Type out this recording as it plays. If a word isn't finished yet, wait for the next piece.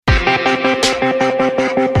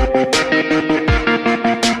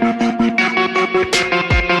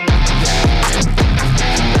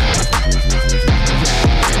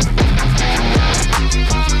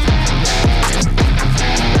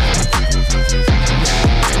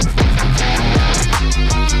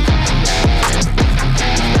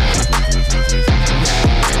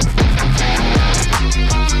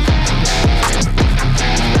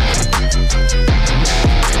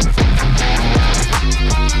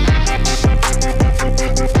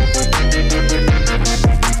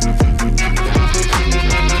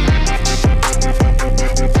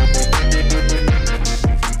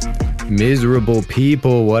beautiful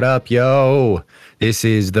people. What up, yo? This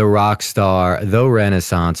is the rock star, the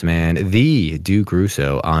Renaissance man, the Duke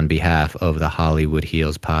Russo on behalf of the Hollywood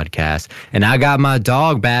Heels podcast. And I got my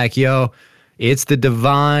dog back, yo. It's the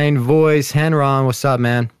divine voice, Henron. What's up,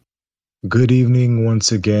 man? Good evening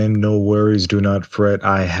once again. No worries. Do not fret.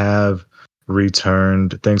 I have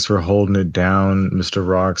returned. Thanks for holding it down, Mr.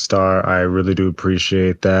 Rockstar. I really do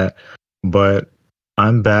appreciate that. But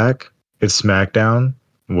I'm back. It's SmackDown.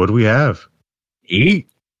 What do we have? Eat.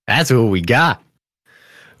 That's what we got.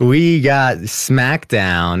 We got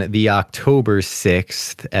SmackDown, the October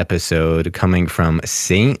 6th episode coming from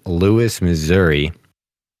St. Louis, Missouri.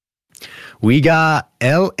 We got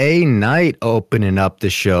LA Knight opening up the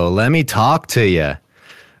show. Let me talk to you.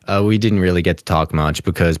 We didn't really get to talk much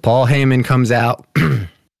because Paul Heyman comes out.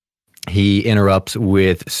 He interrupts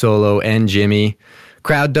with Solo and Jimmy.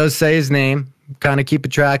 Crowd does say his name. Kind of keep a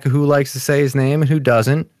track of who likes to say his name and who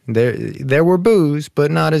doesn't. There were boos, but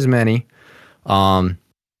not as many.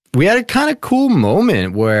 We had a kind of cool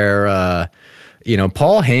moment where,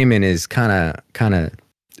 Paul Heyman is kind of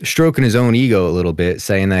stroking his own ego a little bit,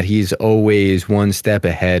 saying that he's always one step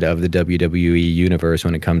ahead of the WWE universe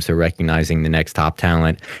when it comes to recognizing the next top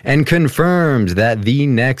talent, and confirms that the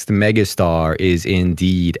next megastar is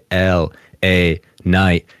indeed LA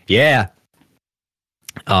Knight. Yeah.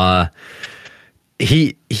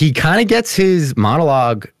 He kind of gets his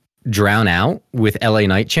monologue drowned out with LA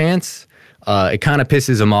Knight chants. It kind of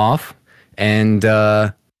pisses him off, and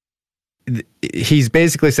he's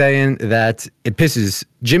basically saying that it pisses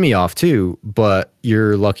Jimmy off too, but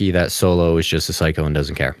you're lucky that Solo is just a psycho and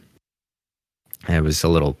doesn't care. It was a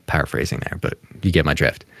little paraphrasing there, but you get my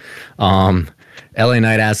drift. LA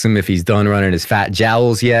Knight asks him if he's done running his fat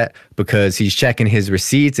jowls yet, because he's checking his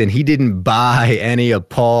receipts and he didn't buy any of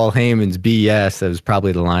Paul Heyman's BS. That was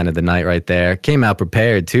probably the line of the night right there. Came out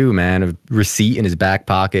prepared too, man. A receipt in his back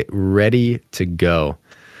pocket, ready to go.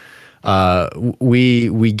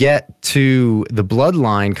 We get to the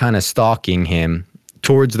Bloodline kind of stalking him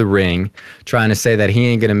towards the ring, trying to say that he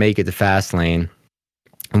ain't going to make it to Fastlane.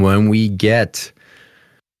 When we get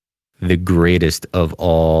the greatest of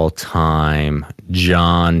all time,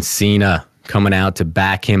 John Cena, coming out to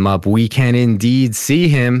back him up. We can indeed see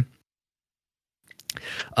him.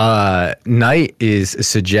 Knight is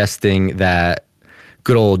suggesting that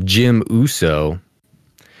good old Jim Uso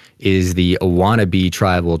is the wannabe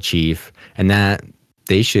tribal chief, and that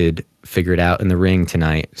they should figure it out in the ring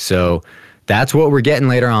tonight. So that's what we're getting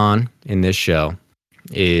later on in this show,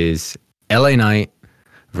 is LA Knight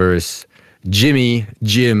versus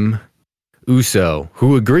Jim Uso,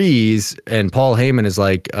 who agrees, and Paul Heyman is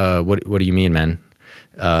like, what do you mean, man?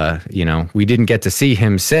 We didn't get to see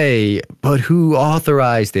him say, but who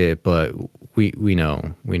authorized it? But we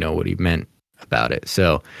know what he meant about it.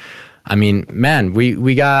 So, I mean, man,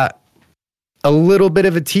 we got a little bit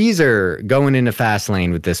of a teaser going into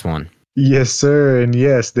Fastlane with this one. Yes, sir. And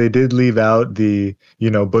yes, they did leave out the,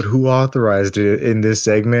 but who authorized it in this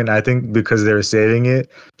segment? I think because they're saving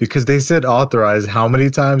it, because they said authorized how many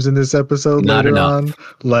times in this episode? Not later enough. On?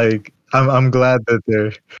 Like, I'm glad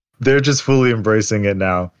that they're just fully embracing it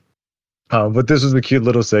now. But this was a cute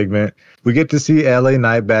little segment. We get to see LA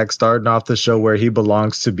Knight back, starting off the show where he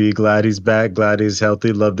belongs to be. Glad he's back. Glad he's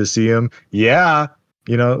healthy. Love to see him. Yeah.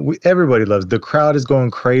 Everybody loves. The crowd is going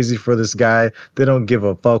crazy for this guy. They don't give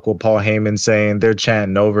a fuck what Paul Heyman's saying. They're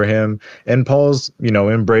chanting over him, and Paul's,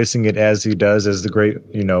 embracing it as he does, as the great,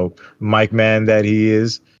 mic man that he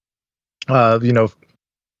is.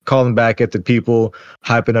 Calling back at the people,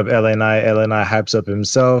 hyping up LA Knight. LA Knight hypes up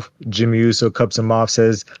himself. Jimmy Uso cups him off,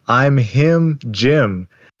 says, "I'm him, Jim."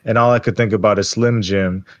 And all I could think about is Slim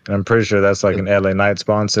Jim, and I'm pretty sure that's like an LA Knight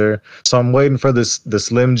sponsor. So I'm waiting for the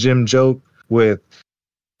Slim Jim joke with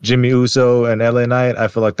Jimmy Uso and LA Knight. I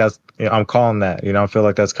feel like that's, I'm calling that, I feel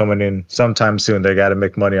like that's coming in sometime soon. They got to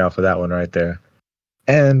make money off of that one right there.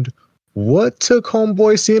 And what took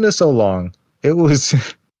homeboy Cena so long? It was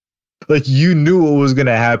like, you knew what was going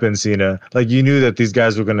to happen, Cena. Like, you knew that these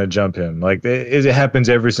guys were going to jump him. Like, it happens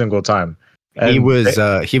every single time. And he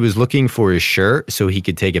was looking for his shirt so he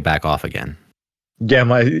could take it back off again.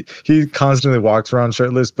 Yeah, he constantly walks around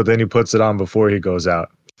shirtless, but then he puts it on before he goes out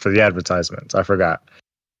for the advertisements. I forgot.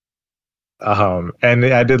 And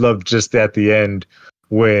I did love just at the end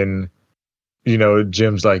when,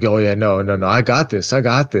 Jim's like, "Oh yeah, no, I got this.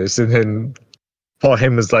 And then Paul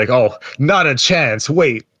Heyman's like, "Oh, not a chance.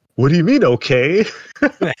 Wait, what do you mean, okay?"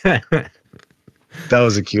 That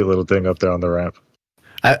was a cute little thing up there on the ramp.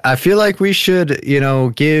 I feel like we should,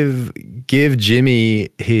 give Jimmy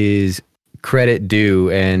his credit due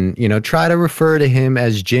and, try to refer to him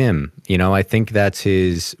as Jim. I think that's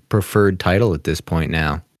his preferred title at this point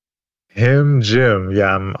now. Him, Jim.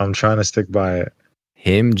 Yeah, I'm trying to stick by it.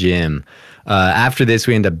 Him, Jim. After this,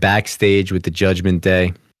 we end up backstage with the Judgment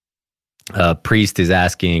Day. Priest is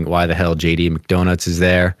asking why the hell JD McDonuts is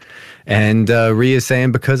there. And Rhea's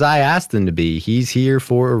saying, because I asked him to be. He's here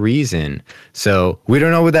for a reason. So we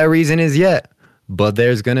don't know what that reason is yet, but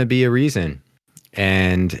there's going to be a reason.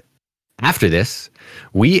 And after this,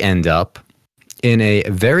 we end up in a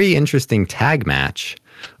very interesting tag match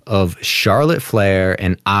of Charlotte Flair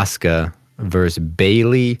and Asuka versus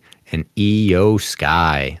Bayley and Io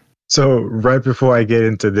Sky. So right before I get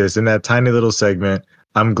into this, in that tiny little segment,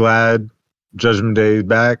 I'm glad Judgment Day is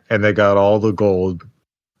back and they got all the gold.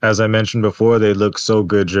 As I mentioned before, they look so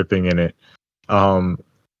good dripping in it.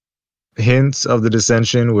 Hints of the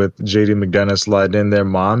dissension with JD McDonough sliding in there.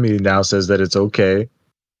 Mom, he now says that it's okay.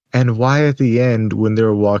 And why at the end, when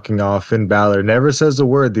they're walking off, Finn Balor never says a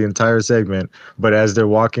word the entire segment, but as they're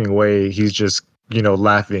walking away, he's just,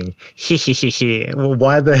 laughing. Well,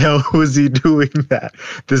 why the hell was he doing that?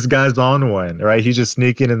 This guy's on one, right? He's just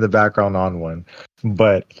sneaking in the background on one.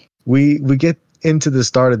 But we get into the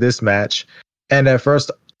start of this match, and at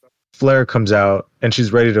first, Flair comes out, and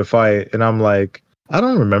she's ready to fight, and I'm like, I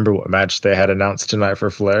don't remember what match they had announced tonight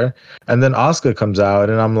for Flair. And then Asuka comes out,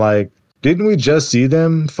 and I'm like, didn't we just see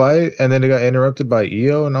them fight? And then it got interrupted by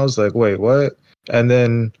Io. And I was like, wait, what? And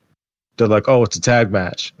then they're like, oh, it's a tag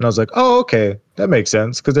match. And I was like, oh, okay. That makes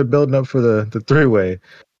sense because they're building up for the three-way.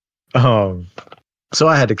 So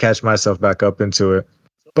I had to catch myself back up into it.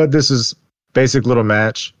 But this is basic little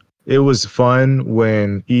match. It was fun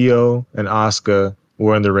when Io and Asuka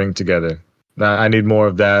were in the ring together. Now, I need more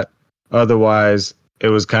of that. Otherwise, it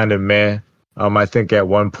was kind of meh. I think at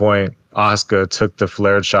one point, Asuka took the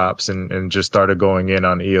Flair chops and just started going in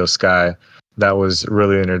on Io Sky. That was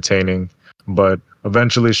really entertaining. But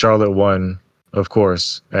eventually Charlotte won, of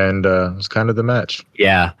course, and it was kind of the match.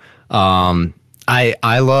 Yeah.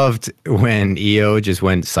 I loved when Io just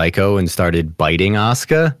went psycho and started biting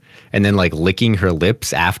Asuka and then like licking her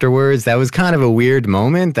lips afterwards. That was kind of a weird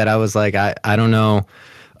moment that I was like, I don't know.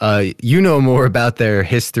 You know more about their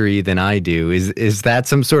history than I do. Is that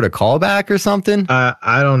some sort of callback or something?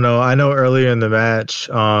 I don't know. I know earlier in the match,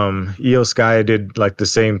 Io Sky did like the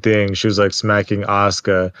same thing. She was like smacking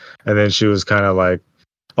Asuka, and then she was kind of like,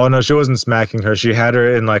 oh no, she wasn't smacking her. She had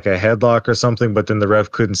her in like a headlock or something, but then the ref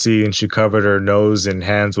couldn't see, and she covered her nose and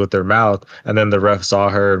hands with her mouth, and then the ref saw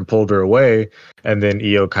her and pulled her away, and then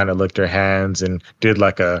Io kind of licked her hands and did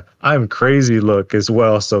like a I'm crazy look as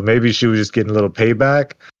well. So maybe she was just getting a little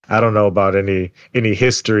payback. I don't know about any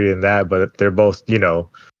history in that, but they're both, a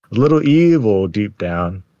little evil deep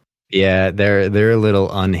down. Yeah, they're a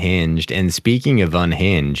little unhinged. And speaking of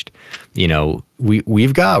unhinged,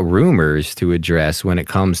 we've got rumors to address when it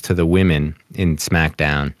comes to the women in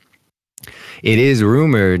SmackDown. It is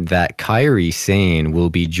rumored that Kairi Sane will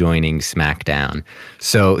be joining SmackDown.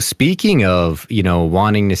 So speaking of,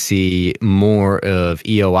 wanting to see more of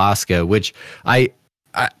Io Asuka, which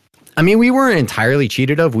I mean, we weren't entirely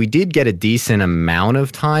cheated of. We did get a decent amount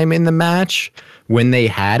of time in the match when they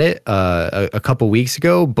had it a couple weeks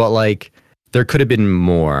ago, but like there could have been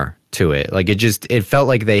more to it. Like it felt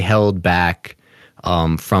like they held back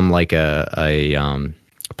from like a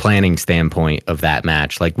planning standpoint of that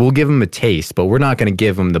match. Like we'll give them a taste, but we're not going to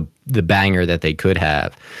give them the banger that they could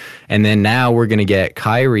have. And then now we're going to get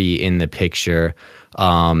Kairi in the picture.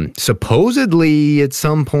 Supposedly at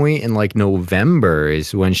some point in like November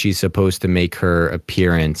is when she's supposed to make her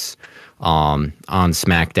appearance on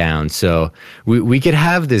SmackDown. So we could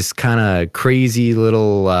have this kind of crazy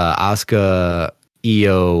little Asuka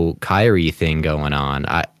Io Kairi thing going on.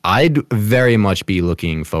 I'd very much be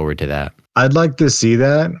looking forward to that. I'd like to see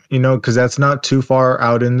that, because that's not too far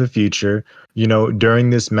out in the future. During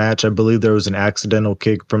this match, I believe there was an accidental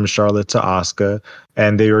kick from Charlotte to Asuka,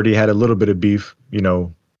 and they already had a little bit of beef,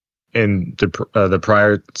 in the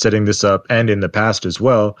prior setting this up and in the past as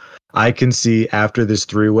well. I can see after this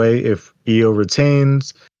three-way, if Io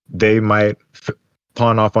retains, they might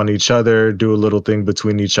pawn off on each other, do a little thing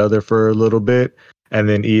between each other for a little bit, and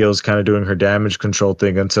then Io's kind of doing her damage control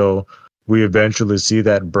thing until we eventually see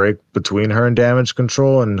that break between her and damage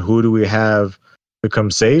control. And who do we have to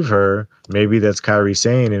come save her? Maybe that's Kairi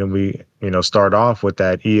Sane, and we, start off with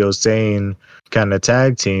that Io Sane kind of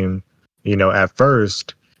tag team, at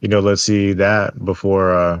first. Let's see that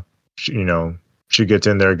before, she gets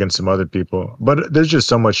in there against some other people. But there's just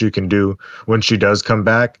so much you can do when she does come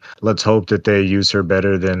back. Let's hope that they use her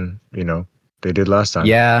better than, they did last time.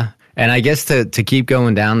 Yeah. And I guess to keep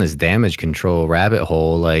going down this damage control rabbit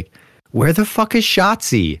hole, like where the fuck is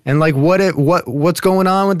Shotzi? And like, what's going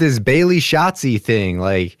on with this Bailey Shotzi thing?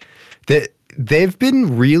 Like, they've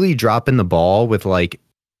been really dropping the ball with like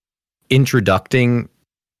introducing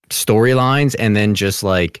storylines and then just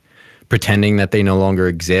like pretending that they no longer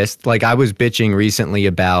exist. Like, I was bitching recently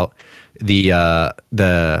about the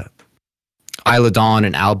Isla Dawn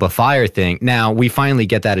and Alba Fire thing. Now we finally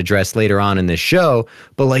get that addressed later on in this show,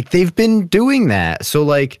 but like they've been doing that. So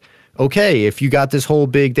like, okay, if you got this whole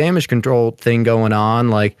big damage control thing going on,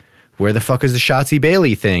 like where the fuck is the Shotzi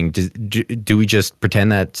Bailey thing? Do we just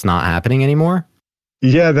pretend that's not happening anymore?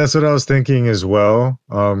 Yeah, that's what I was thinking as well.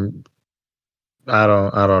 I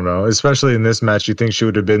don't know. Especially in this match, you think she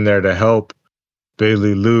would have been there to help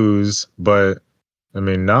Bailey lose, but I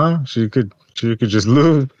mean, nah, she could just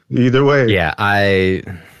lose either way. Yeah, I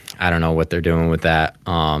don't know what they're doing with that.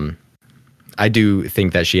 I do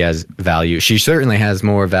think that she has value. She certainly has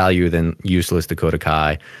more value than useless Dakota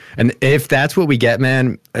Kai. And if that's what we get,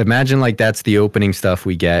 man, imagine like that's the opening stuff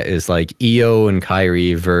we get is like Io and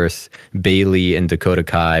Kairi versus Bailey and Dakota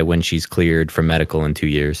Kai when she's cleared for medical in 2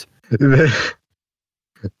 years.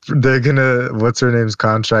 They're gonna, what's her name's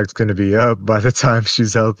contract's gonna be up by the time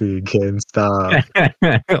she's healthy again. Stop.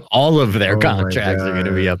 All of their contracts are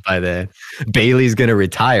gonna be up by then. Bailey's gonna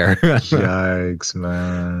retire. Yikes,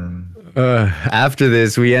 man. After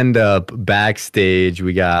this, we end up backstage.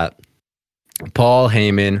 We got Paul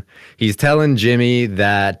Heyman. He's telling Jimmy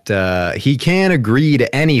that he can't agree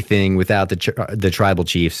to anything without the tribal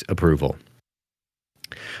chief's approval.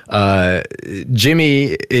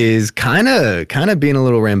 Jimmy is kind of being a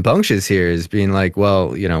little rambunctious here, is being like,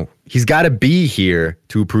 well, you know, he's got to be here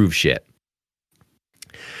to approve shit.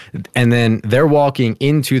 And then they're walking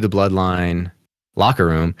into the Bloodline locker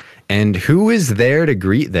room, and who is there to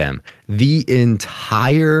greet them? The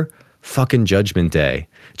entire fucking Judgment Day.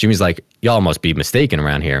 Jimmy's like, y'all must be mistaken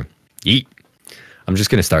around here. Yeet. I'm just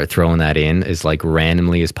going to start throwing that in as like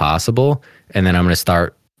randomly as possible. And then I'm going to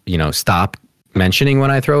start, you know, stop mentioning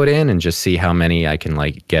when I throw it in and just see how many I can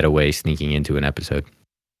like get away sneaking into an episode.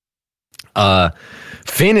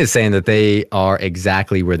 Finn is saying that they are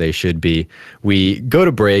exactly where they should be. We go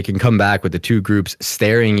to break and come back with the two groups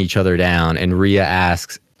staring each other down, and Rhea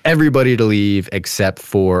asks everybody to leave except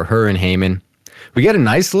for her and Heyman. We get a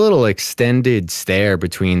nice little extended stare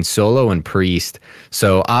between Solo and Priest.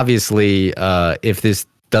 So obviously, if this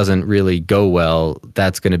doesn't really go well,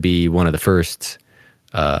 that's going to be one of the first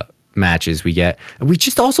matches we get. And we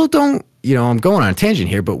just also don't, you know, I'm going on a tangent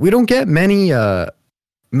here, but we don't get many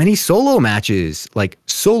solo matches, like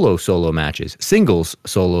solo matches, singles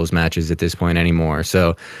solos matches at this point anymore.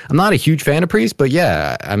 So I'm not a huge fan of Priest, but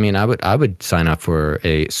yeah, I mean, I would sign up for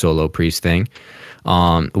a solo Priest thing.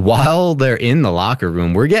 While they're in the locker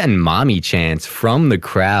room, we're getting mommy chants from the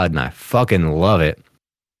crowd, and I fucking love it.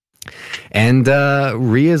 And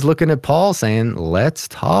Rhea's looking at Paul saying, let's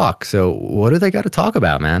talk. So what do they got to talk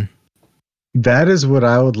about, man? That is what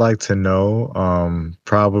I would like to know.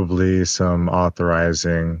 Probably some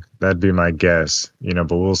authorizing. That'd be my guess, you know,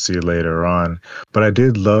 but we'll see later on. But I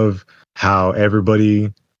did love how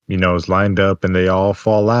everybody, you know, is lined up and they all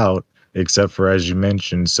fall out, except for, as you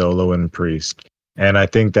mentioned, Solo and Priest. And I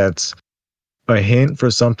think that's a hint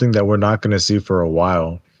for something that we're not going to see for a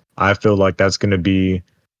while. I feel like that's going to be,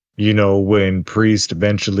 you know, when Priest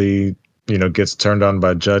eventually, you know, gets turned on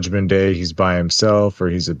by Judgment Day, he's by himself, or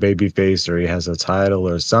he's a babyface, or he has a title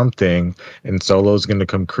or something, and Solo's going to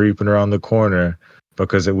come creeping around the corner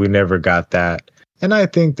because we never got that. And I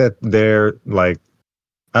think that they're like,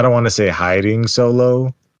 I don't want to say hiding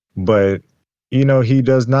Solo, but, you know, he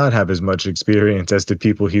does not have as much experience as the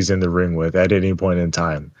people he's in the ring with at any point in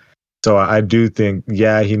time. So I do think,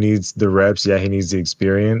 yeah, he needs the reps, yeah, he needs the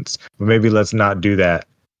experience, but maybe let's not do that,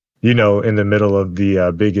 you know, in the middle of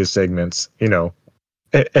the biggest segments, you know,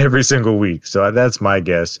 every single week. So that's my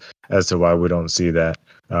guess as to why we don't see that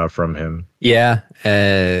from him. Yeah.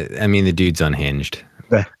 I mean, the dude's unhinged.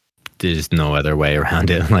 There's no other way around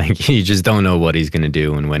it. Like, you just don't know what he's going to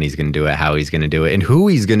do and when he's going to do it, how he's going to do it, and who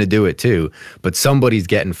he's going to do it to. But somebody's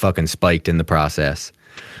getting fucking spiked in the process.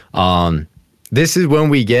 This is when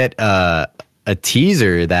we get a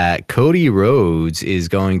teaser that Cody Rhodes is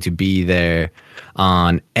going to be there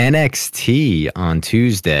on NXT on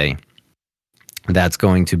Tuesday. That's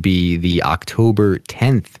going to be the October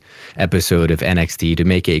 10th episode of NXT to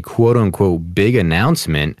make a quote-unquote big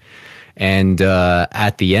announcement. And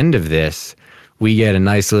at the end of this, we get a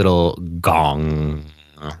nice little gong.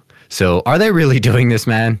 So are they really doing this,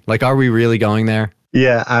 man? Like, are we really going there?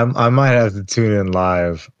 Yeah, I might have to tune in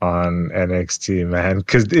live on NXT, man,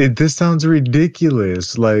 because this sounds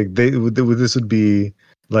ridiculous. Like, this would be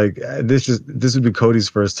Like this would be Cody's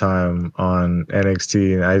first time on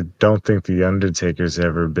NXT, and I don't think the Undertaker's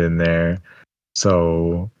ever been there.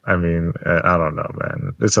 So I mean, I don't know,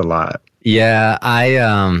 man. It's a lot. Yeah,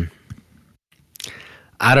 I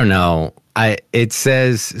don't know. It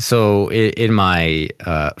says so in my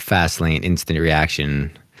Fastlane instant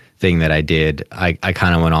reaction thing that I did. I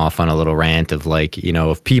kind of went off on a little rant of like, you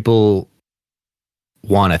know, if people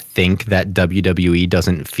want to think that WWE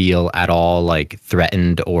doesn't feel at all like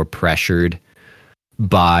threatened or pressured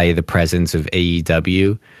by the presence of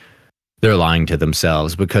AEW, they're lying to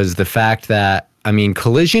themselves, because the fact that, I mean,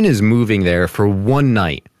 Collision is moving there for one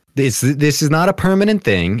night. This is not a permanent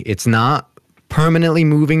thing. It's not permanently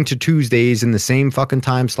moving to Tuesdays in the same fucking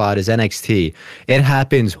time slot as NXT. It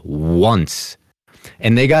happens once.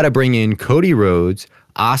 And they got to bring in Cody Rhodes,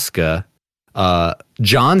 Asuka,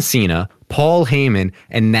 John Cena, Paul Heyman,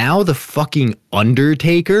 and now the fucking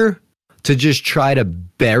Undertaker to just try to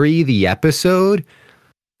bury the episode.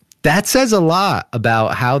 That says a lot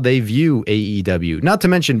about how they view AEW. Not to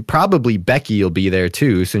mention, probably Becky will be there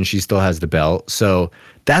too, since she still has the belt. So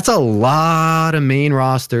that's a lot of main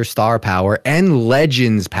roster star power and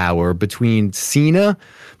Legends power between Cena.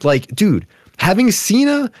 Like, dude, having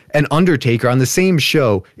Cena and Undertaker on the same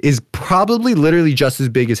show is probably literally just as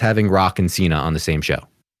big as having Rock and Cena on the same show.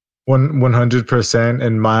 100%.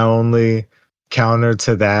 And my only counter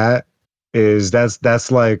to that is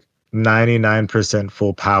that's like 99%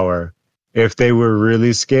 full power. If they were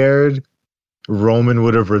really scared, Roman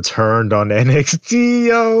would have returned on NXT,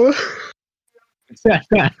 yo.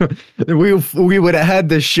 we would have had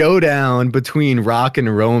the showdown between Rock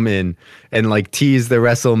and Roman and like tease the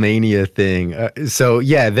WrestleMania thing. So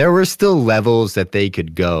yeah, there were still levels that they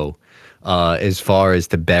could go as far as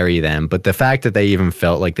to bury them. But the fact that they even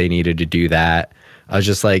felt like they needed to do that, I was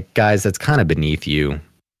just like, guys, that's kind of beneath you.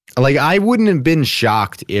 Like, I wouldn't have been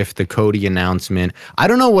shocked if the Cody announcement, I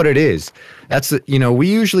don't know what it is. That's, you know,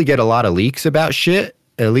 we usually get a lot of leaks about shit,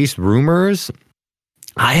 at least rumors.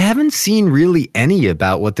 I haven't seen really any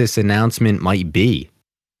about what this announcement might be.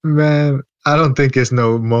 Man, I don't think it's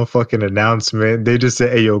no motherfucking announcement. They just say,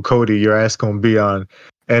 hey, yo, Cody, your ass gonna be on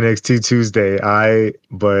NXT Tuesday.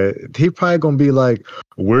 But he probably gonna be like,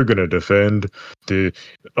 we're gonna defend the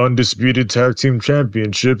undisputed tag team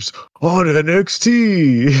championships on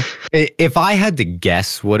NXT. If I had to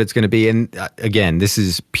guess what it's gonna be, and again, this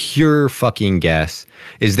is pure fucking guess,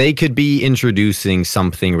 is they could be introducing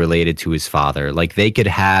something related to his father. Like they could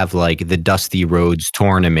have like the Dusty Rhodes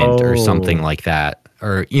tournament or something like that.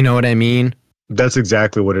 Or you know what I mean? That's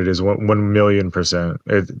exactly what it is.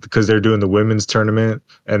 1,000,000%. Because they're doing the women's tournament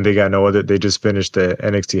and they got no other. They just finished the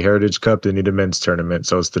NXT Heritage Cup. They need a men's tournament.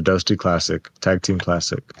 So it's the Dusty Classic, Tag Team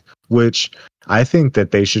Classic, which I think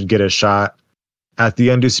that they should get a shot at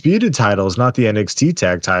the undisputed titles, not the NXT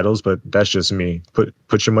tag titles. But that's just me.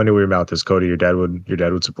 Put your money where your mouth is, Cody. Your dad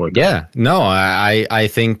would support that. Yeah, no, I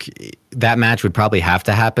think that match would probably have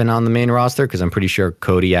to happen on the main roster because I'm pretty sure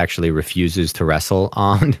Cody actually refuses to wrestle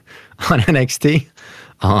on NXT.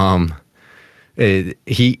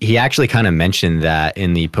 He actually kind of mentioned that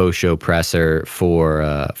in the post-show presser for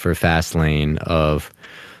Fastlane of,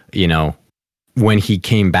 you know, when he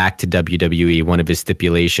came back to WWE, one of his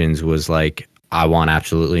stipulations was like, I want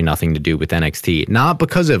absolutely nothing to do with NXT. Not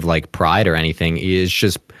because of like pride or anything. It's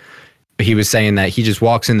just, he was saying that he just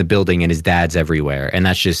walks in the building and his dad's everywhere. And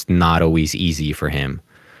that's just not always easy for him.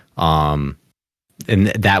 And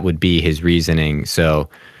that would be his reasoning. So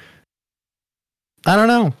I don't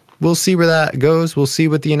know. We'll see where that goes. We'll see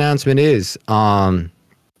what the announcement is.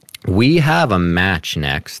 We have a match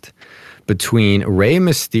next between Rey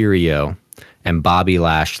Mysterio and Bobby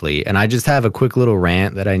Lashley. And I just have a quick little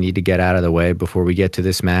rant that I need to get out of the way before we get to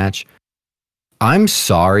this match. I'm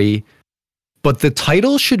sorry, but the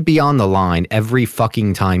title should be on the line every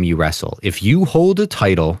fucking time you wrestle. If you hold a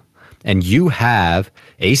title and you have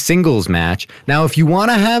a singles match, now if you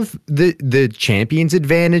want to have the champion's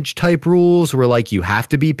advantage type rules where like you have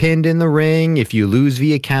to be pinned in the ring, if you lose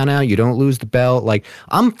via countout, you don't lose the belt, like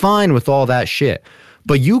I'm fine with all that shit.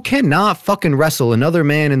 But you cannot fucking wrestle another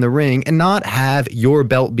man in the ring and not have your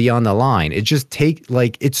belt be on the line. It just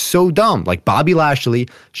it's so dumb. Like Bobby Lashley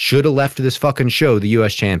should have left this fucking show the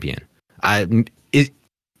U.S. champion.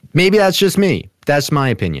 Maybe that's just me. That's my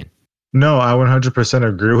opinion. No, I 100%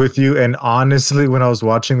 agree with you. And honestly, when I was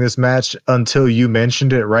watching this match, until you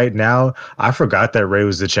mentioned it right now, I forgot that Rey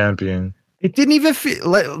was the champion. It didn't even feel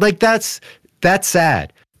like that's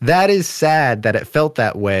sad. That is sad that it felt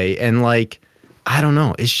that way. And like, I don't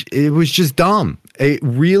know. It was just dumb. It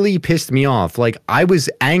really pissed me off. Like I was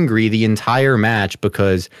angry the entire match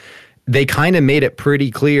because they kind of made it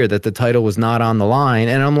pretty clear that the title was not on the line.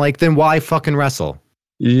 And I'm like, then why fucking wrestle?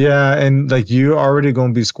 Yeah, and like you're already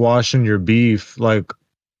gonna be squashing your beef like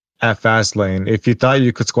at Fastlane. If you thought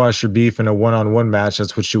you could squash your beef in a one-on-one match,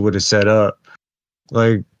 that's what you would have set up.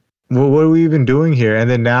 Like, what are we even doing here? And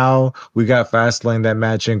then now we got Fastlane. That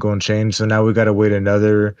match ain't gonna change. So now we got to wait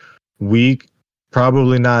another week.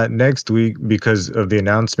 Probably not next week because of the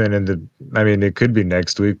announcement. I mean, it could be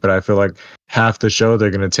next week, but I feel like half the show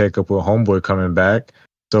they're gonna take up with Homeboy coming back.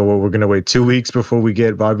 So we're gonna wait 2 weeks before we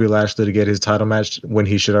get Bobby Lashley to get his title match when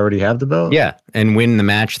he should already have the belt. Yeah, and win the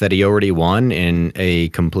match that he already won in a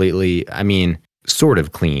completely, I mean, sort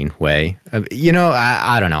of clean way.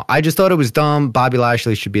 I don't know. I just thought it was dumb. Bobby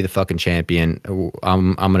Lashley should be the fucking champion.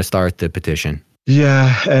 I'm gonna start the petition.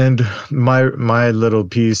 Yeah, and my little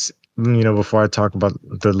piece, before I talk about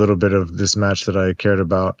the little bit of this match that I cared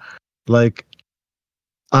about, like,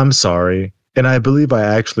 I'm sorry. And I believe I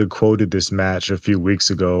actually quoted this match a few weeks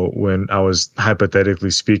ago when I was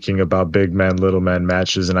hypothetically speaking about big man, little man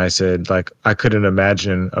matches. And I said, like, I couldn't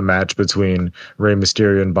imagine a match between Rey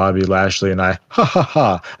Mysterio and Bobby Lashley. And I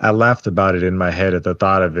laughed about it in my head at the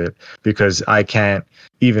thought of it because I can't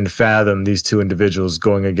even fathom these two individuals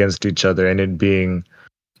going against each other and it being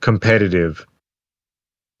competitive.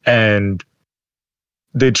 And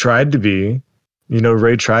they tried to be,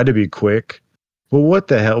 Rey tried to be quick. Well, what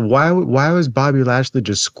the hell? Why was Bobby Lashley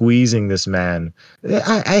just squeezing this man?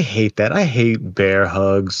 I hate that. I hate bear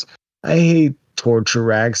hugs. I hate torture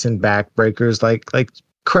racks and backbreakers. Like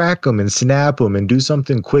crack them and snap them and do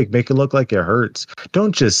something quick. Make it look like it hurts.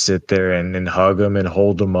 Don't just sit there and hug them and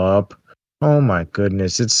hold them up. Oh my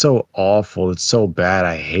goodness. It's so awful. It's so bad.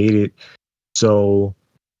 I hate it so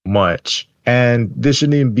much. And this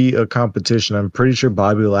shouldn't even be a competition. I'm pretty sure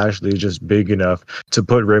Bobby Lashley is just big enough to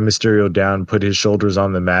put Rey Mysterio down, put his shoulders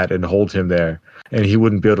on the mat, and hold him there. And he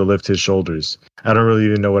wouldn't be able to lift his shoulders. I don't really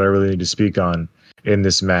even know what I really need to speak on in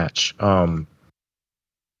this match.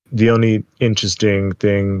 The only interesting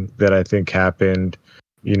thing that I think happened,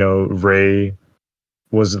 Rey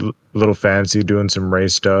was a little fancy doing some Rey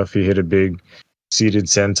stuff. He hit a big seated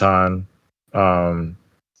senton.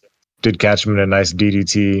 Did catch him in a nice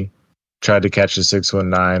DDT. Tried to catch the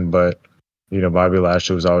 619, but Bobby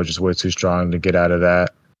Lashley was always just way too strong to get out of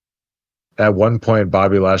that. At one point,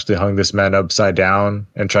 Bobby Lashley hung this man upside down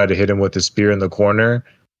and tried to hit him with a spear in the corner.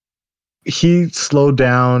 He slowed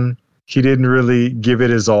down. He didn't really give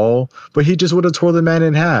it his all, but he just would have tore the man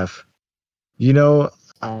in half. Either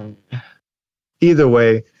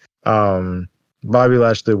way, Bobby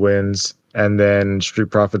Lashley wins, and then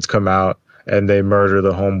Street Profits come out and they murder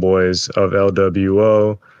the homeboys of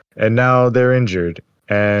LWO. And now they're injured,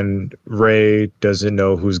 and Rey doesn't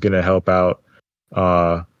know who's going to help out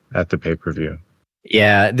at the pay-per-view.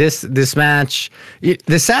 Yeah, this match,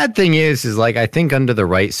 the sad thing is like, I think under the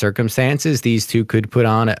right circumstances, these two could put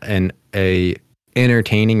on a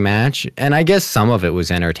entertaining match. And I guess some of it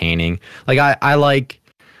was entertaining. Like, I like,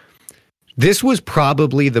 this was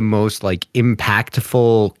probably the most like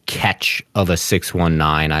impactful catch of a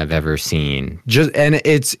 619 I've ever seen.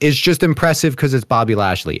 It's just impressive because it's Bobby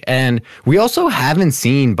Lashley, and we also haven't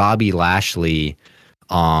seen Bobby Lashley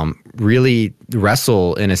really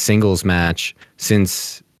wrestle in a singles match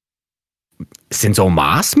since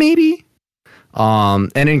Omos maybe.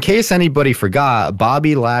 And in case anybody forgot,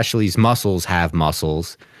 Bobby Lashley's muscles have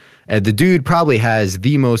muscles. The dude probably has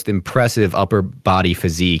the most impressive upper body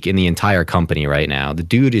physique in the entire company right now. The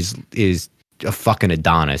dude is a fucking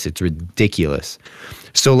Adonis. It's ridiculous.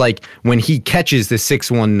 So like when he catches the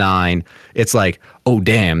 619, it's like, oh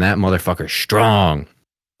damn, that motherfucker's strong.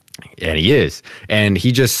 And he is. And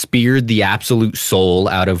he just speared the absolute soul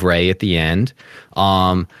out of Rey at the end.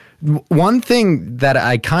 One thing that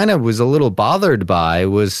I kind of was a little bothered by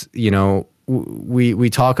was, we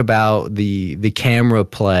talk about the camera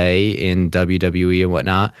play in WWE and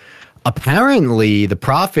whatnot. Apparently, the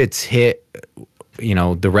Profits hit,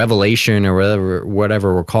 the Revelation or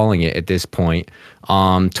whatever we're calling it at this point,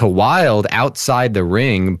 to Wild outside the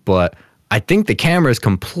ring, but I think the cameras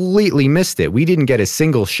completely missed it. We didn't get a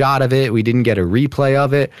single shot of it. We didn't get a replay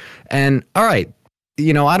of it. And all right,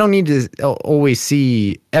 I don't need to always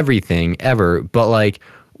see everything ever, but like,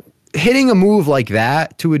 hitting a move like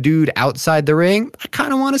that to a dude outside the ring, I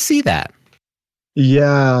kind of want to see that.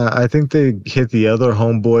 Yeah, I think they hit the other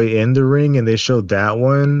homeboy in the ring and they showed that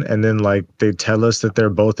one. And then like they tell us that they're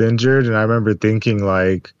both injured. And I remember thinking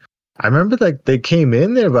like they came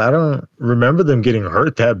in there, but I don't remember them getting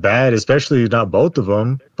hurt that bad, especially not both of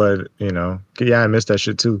them. But, yeah, I missed that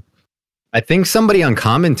shit too. I think somebody on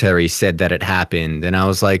commentary said that it happened, and I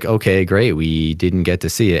was like, okay, great. We didn't get to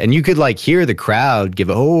see it. And you could like hear the crowd give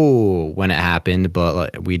oh when it happened, but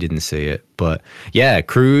like, we didn't see it. But yeah,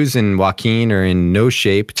 Cruz and Joaquin are in no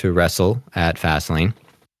shape to wrestle at Fastlane.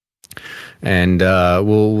 And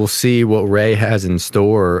we'll see what Ray has in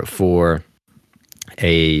store for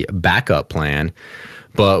a backup plan.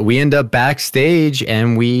 But we end up backstage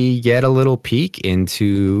and we get a little peek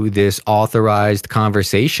into this authorized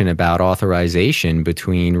conversation about authorization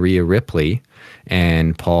between Rhea Ripley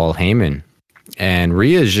and Paul Heyman. And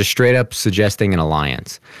Rhea is just straight up suggesting an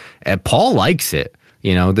alliance. And Paul likes it.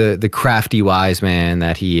 You know, the crafty wise man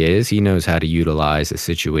that he is, he knows how to utilize a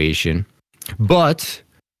situation. But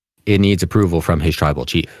it needs approval from his tribal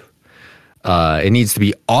chief. It needs to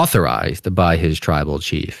be authorized by his tribal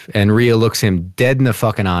chief. And Rhea looks him dead in the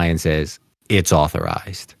fucking eye and says, it's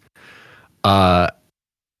authorized. I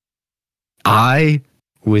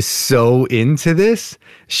was so into this.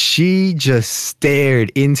 She just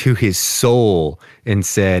stared into his soul and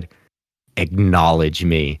said, acknowledge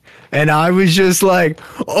me. And I was just like,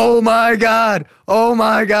 oh my God,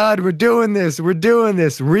 we're doing this.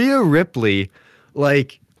 Rhea Ripley,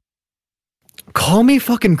 like, call me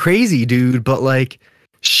fucking crazy, dude, but like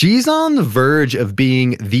she's on the verge of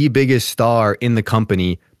being the biggest star in the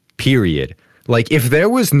company, period. Like if there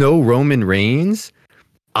was no Roman Reigns,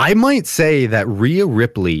 I might say that Rhea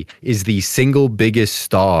Ripley is the single biggest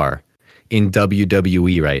star in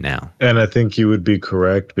WWE right now. And I think you would be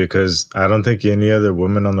correct because I don't think any other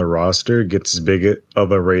woman on the roster gets as big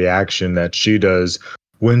of a reaction that she does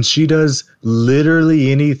when she does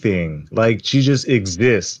literally anything. Like she just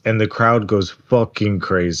exists and the crowd goes fucking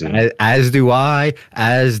crazy. As do I,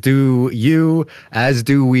 as do you, as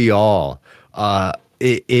do we all.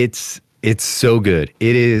 It's so good.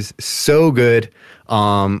 It is so good.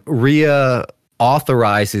 Rhea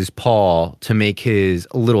authorizes Paul to make his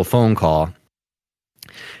little phone call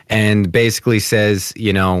and basically says,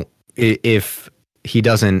 you know, if he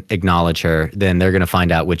doesn't acknowledge her, then they're going to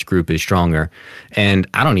find out which group is stronger. And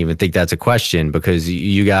I don't even think that's a question because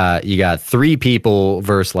you got 3 people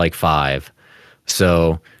versus like 5.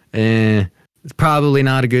 So it's probably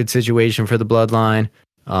not a good situation for the bloodline.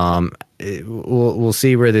 We'll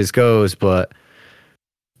see where this goes, but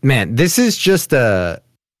man, this is just to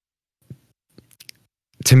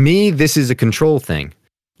me, this is a control thing.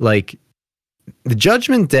 Like the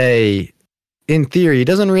Judgment Day, in theory,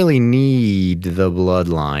 doesn't really need the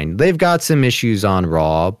bloodline. They've got some issues on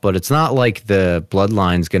Raw, but it's not like the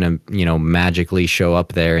bloodline's going to, you know, magically show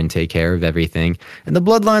up there and take care of everything. And the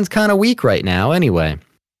bloodline's kind of weak right now anyway,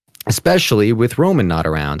 especially with Roman not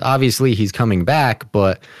around. Obviously, he's coming back,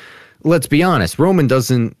 but let's be honest, Roman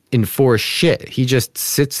doesn't enforce shit. He just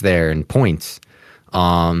sits there and points.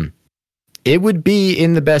 It would be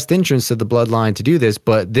in the best interest of the bloodline to do this,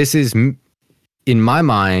 but this is, in my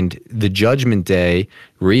mind, the Judgment Day,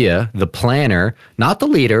 Rhea, the planner, not the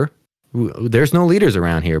leader. There's no leaders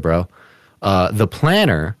around here, bro. The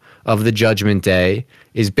planner of the Judgment Day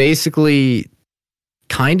is basically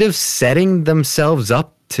kind of setting themselves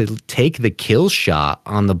up to take the kill shot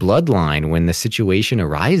on the bloodline when the situation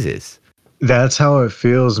arises. That's how it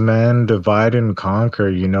feels, man. Divide and conquer.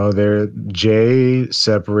 You know, they're Jay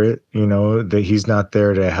separate, you know, that he's not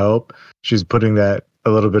there to help. She's putting that a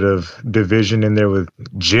little bit of division in there with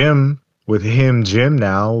Jim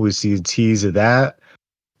now. We see a tease of that.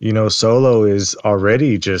 You know, Solo is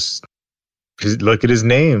already just, look at his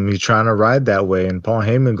name. He's trying to ride that way. And Paul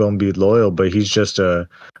Heyman going to be loyal, but he's just a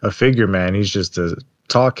figure, man. He's just a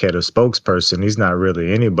talkhead, a spokesperson. He's not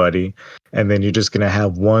really anybody. And then you're just going to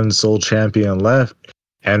have one sole champion left.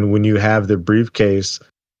 And when you have the briefcase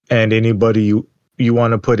and anybody you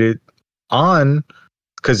want to put it on,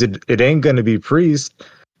 because it ain't going to be Priest,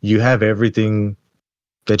 you have everything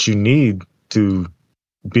that you need to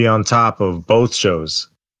be on top of both shows,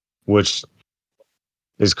 which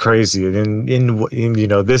is crazy. And you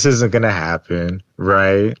know, this isn't going to happen,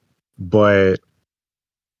 right? But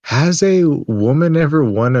has a woman ever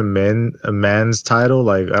won a man's title?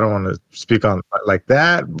 Like, I don't want to speak on like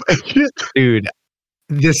that. Dude,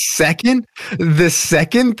 the second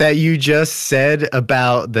that you just said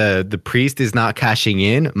about the Priest is not cashing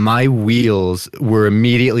in, my wheels were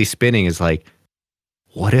immediately spinning. It's like,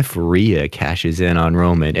 what if Rhea cashes in on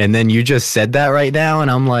Roman? And then you just said that right now, and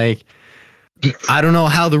I'm like, I don't know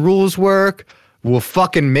how the rules work. We'll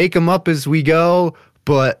fucking make them up as we go.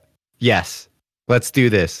 But yes, let's do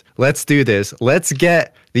this. Let's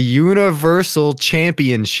get the Universal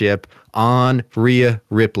Championship on Rhea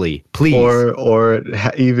Ripley, please. Or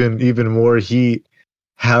even more heat.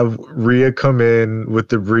 Have Rhea come in with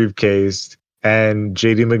the briefcase and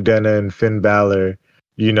JD McDonough and Finn Balor,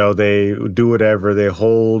 they do whatever.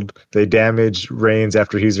 They damage Reigns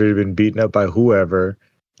after he's already been beaten up by whoever.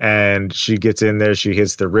 And she gets in there, she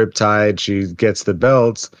hits the riptide, she gets the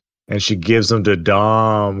belts, and she gives them to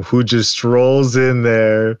Dom, who just strolls in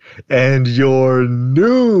there, and you're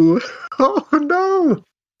new. Oh no.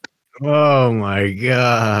 Oh my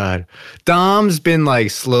God. Dom's been like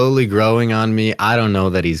slowly growing on me. I don't know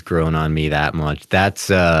that he's grown on me that much. That's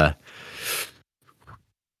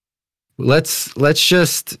let's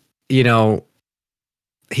just,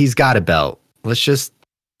 he's got a belt. Let's just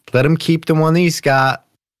let him keep the one that he's got.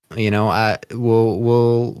 We'll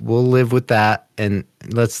live with that, and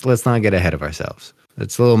let's not get ahead of ourselves.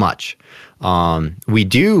 It's a little much. We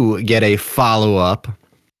do get a follow-up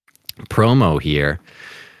promo here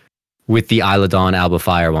with the Isla Dawn Alba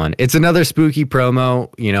Fire one. It's another spooky promo,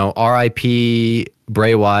 R.I.P.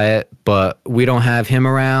 Bray Wyatt, but we don't have him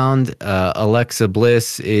around. Alexa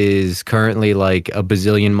Bliss is currently like a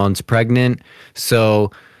bazillion months pregnant.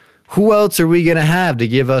 So who else are we going to have to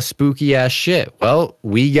give us spooky ass shit? Well,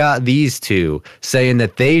 we got these two saying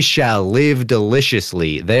that they shall live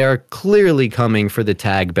deliciously. They are clearly coming for the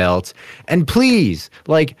tag belts. And please,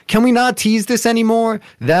 can we not tease this anymore?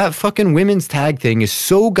 That fucking women's tag thing is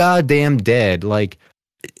so goddamn dead.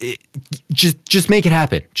 Just make it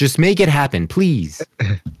happen. Just make it happen, please.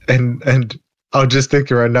 And I'm just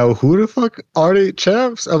thinking right now, who the fuck are they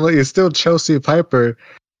champs? I'm like, it's still Chelsea Piper.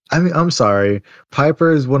 I mean, I'm sorry.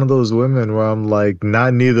 Piper is one of those women where I'm like,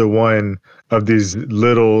 not neither one of these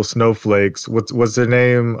little snowflakes. What's their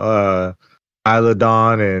name? Isla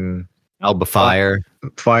Dawn and Alba Fire.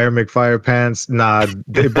 Fire McFire Pants. Nah,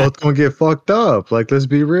 they both gonna get fucked up. Let's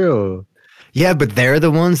be real. Yeah, but they're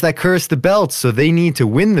the ones that curse the belts, so they need to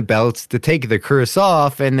win the belts to take the curse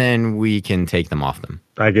off, and then we can take them off them.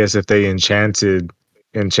 I guess if they enchanted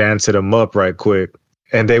them up right quick,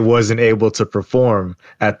 and they wasn't able to perform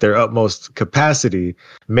at their utmost capacity,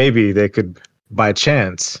 maybe they could, by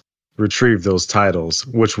chance, retrieve those titles,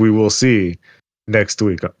 which we will see next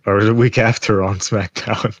week or the week after on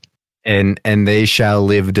SmackDown. And they shall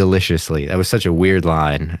live deliciously. That was such a weird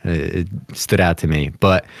line. It stood out to me.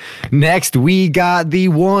 But next, we got the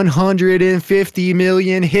 150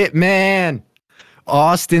 million Hitman,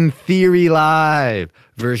 Austin Theory Live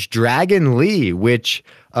versus Dragon Lee, which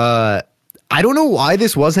I don't know why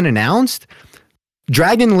this wasn't announced.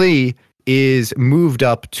 Dragon Lee is moved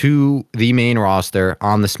up to the main roster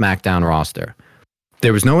on the SmackDown roster.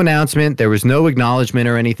 There was no announcement. There was no acknowledgement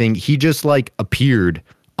or anything. He just appeared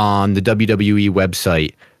on the WWE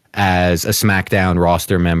website as a SmackDown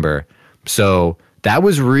roster member. So that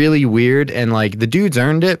was really weird. And the dude's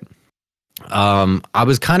earned it. I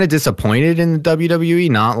was kind of disappointed in the WWE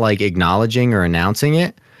not acknowledging or announcing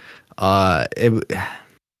it. I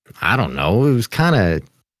don't know. It was kind of,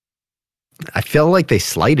 I feel like they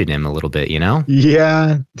slighted him a little bit,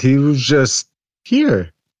 Yeah, he was just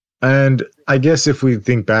here. And I guess if we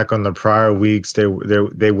think back on the prior weeks, they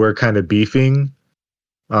were kind of beefing.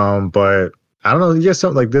 But I don't know. You get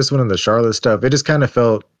something like this one and the Charlotte stuff. It just kind of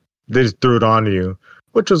felt they just threw it on you,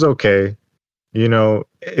 which was okay.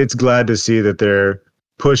 It's glad to see that they're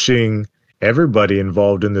pushing everybody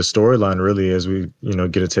involved in the storyline, really, as we,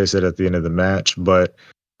 get a taste of it at the end of the match. But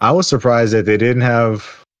I was surprised that they didn't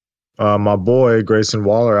have my boy Grayson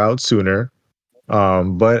Waller out sooner.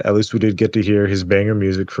 But at least we did get to hear his banger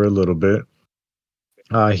music for a little bit.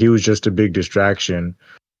 He was just a big distraction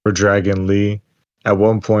for Dragon Lee. At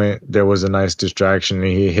one point, there was a nice distraction,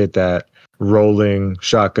 and he hit that rolling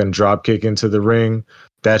shotgun drop kick into the ring.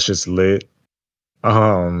 That's just lit.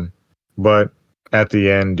 But at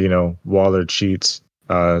the end, Waller cheats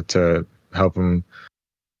to help him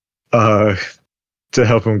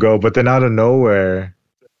go. But then out of nowhere,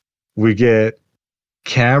 we get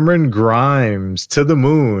Cameron Grimes to the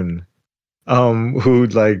moon, who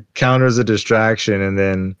counters a distraction, and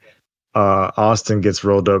then Austin gets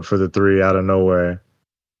rolled up for the 3 out of nowhere.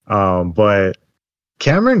 But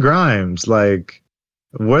Cameron Grimes,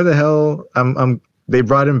 where the hell? They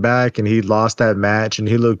brought him back, and he lost that match, and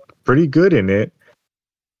he looked pretty good in it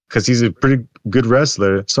because he's a pretty good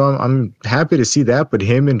wrestler. So I'm happy to see that. But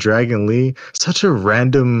him and Dragon Lee, such a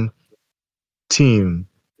random team.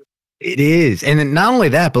 It is. And then not only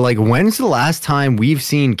that, but when's the last time we've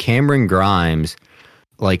seen Cameron Grimes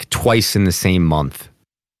twice in the same month?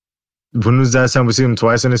 When was that time we see him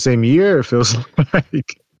twice in the same year? It feels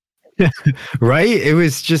like. Right? It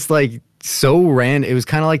was just so random. It was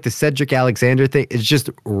kind of like the Cedric Alexander thing. It's just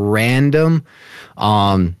random.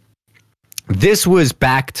 this was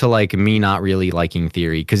back to like me not really liking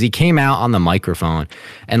Theory because he came out on the microphone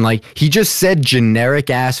and like he just said generic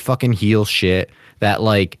ass fucking heel shit that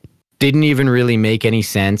like didn't even really make any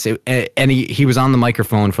sense. And he was on the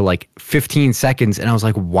microphone for like 15 seconds and I was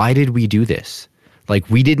like, why did we do this? Like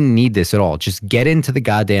we didn't need this at all. Just get into the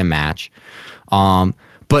goddamn match.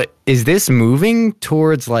 But is this moving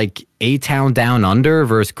towards like A-Town Down Under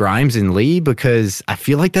versus Grimes and Lee? Because I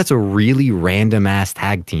feel like that's a really random ass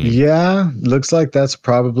tag team. Yeah, looks like that's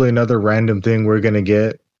probably another random thing we're going to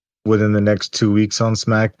get within the next 2 weeks on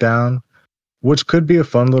SmackDown, which could be a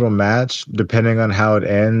fun little match depending on how it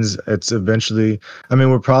ends. It's eventually, I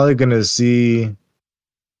mean, we're probably going to see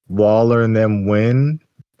Waller and them win.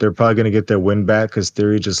 They're probably going to get their win back because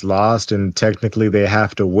Theory just lost, and technically they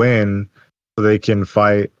have to win so they can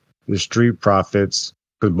fight the Street Profits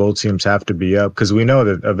because both teams have to be up, because we know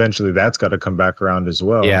that eventually that's got to come back around as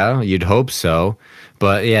well. Yeah, you'd hope so.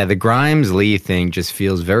 But yeah, the Grimes-Lee thing just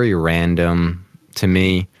feels very random to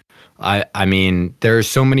me. I mean, there are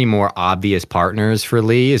so many more obvious partners for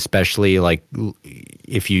Lee, especially like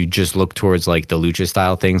if you just look towards like the lucha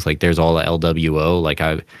style things, like there's all the LWO. Like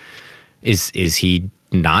is he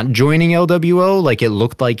not joining LWO? Like it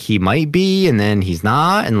looked like he might be, and then he's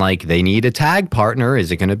not, and like they need a tag partner.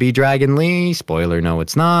 Is it going to be Dragon Lee? Spoiler, no,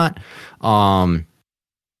 it's not.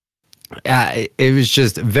 It was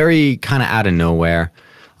just very kind of out of nowhere.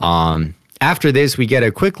 After this, we get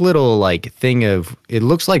a quick little like thing of, it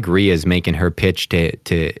looks like Rhea's making her pitch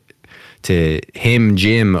to him,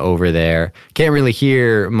 Jim, over there. Can't really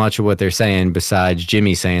hear much of what they're saying besides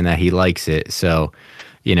Jimmy saying that he likes it. So,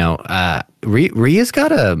 you know, Rhea's got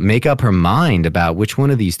to make up her mind about which one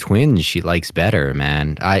of these twins she likes better,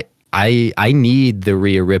 man. I need the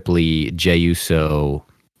Rhea Ripley Jey Uso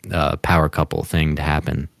power couple thing to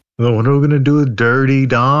happen. Well, what are we going to do with Dirty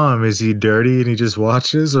Dom? Is he dirty and he just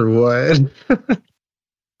watches, or what?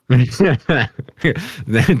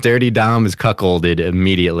 Dirty Dom is cuckolded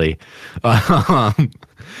immediately.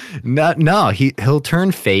 He'll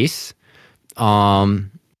turn face.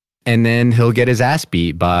 And then he'll get his ass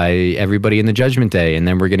beat by everybody in the Judgment Day. And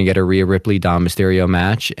then we're going to get a Rhea Ripley Dom Mysterio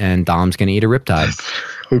match, and Dom's going to eat a riptide.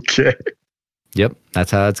 Okay. Yep,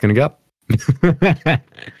 that's how it's going to go.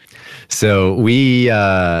 So we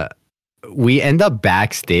end up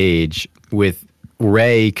backstage with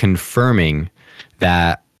Ray confirming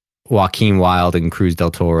that Joaquin Wilde and Cruz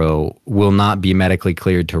del Toro will not be medically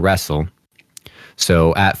cleared to wrestle.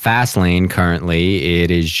 So at Fastlane currently,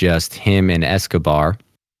 it is just him and Escobar.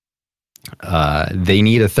 They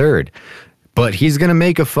need a third, but he's going to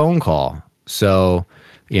make a phone call. So,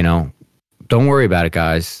 you know, don't worry about it,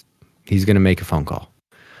 guys. He's going to make a phone call.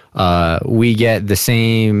 We get the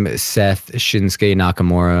same Seth Shinsuke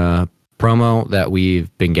Nakamura promo that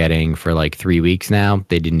we've been getting for like 3 weeks now.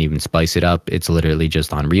 They didn't even spice it up. It's literally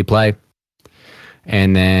just on replay.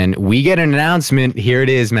 And then we get an announcement. Here it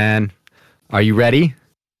is, man. Are you ready?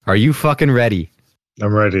 Are you fucking ready?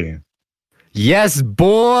 I'm ready. Yes,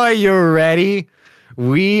 boy, you're ready.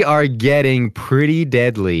 We are getting Pretty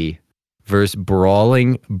Deadly versus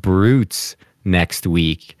Brawling Brutes next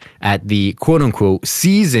week at the quote-unquote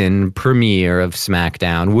season premiere of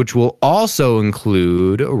SmackDown, which will also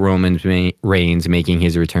include Roman Reigns making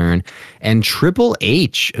his return and Triple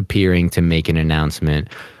H appearing to make an announcement.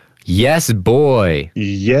 Yes, boy.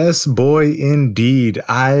 Yes, boy, indeed.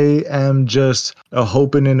 I am just a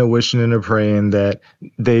hoping and a wishing and a praying that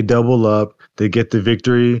they double up, they get the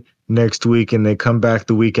victory next week, and they come back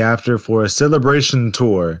the week after for a celebration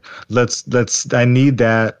tour. I need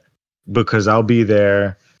that, because I'll be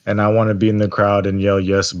there and I want to be in the crowd and yell,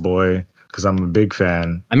 yes, boy, because I'm a big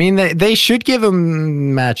fan. I mean, they should give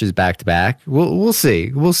them matches back to back. We'll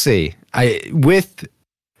see. We'll see.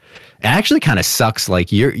 It actually kind of sucks.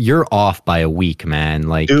 Like you're off by a week, man.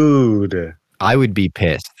 Like, dude, I would be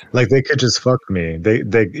pissed. Like they could just fuck me.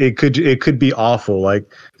 It could be awful.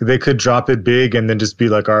 Like they could drop it big and then just be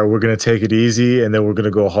like, all right, we're gonna take it easy and then we're gonna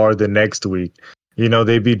go hard the next week. You know,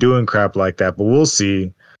 they'd be doing crap like that, but we'll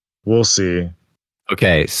see. We'll see.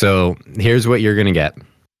 Okay, so here's what you're gonna get.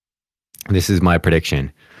 This is my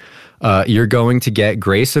prediction. You're going to get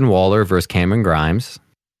Grayson Waller versus Cameron Grimes.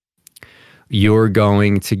 You're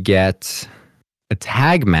going to get a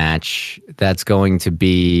tag match that's going to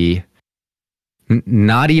be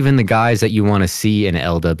not even the guys that you want to see in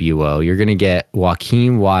LWO. You're going to get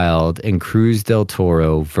Joaquin Wilde and Cruz del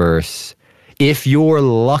Toro versus, if you're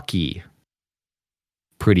lucky,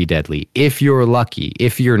 Pretty Deadly. If you're lucky.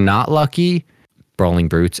 If you're not lucky, Brawling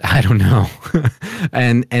Brutes. I don't know.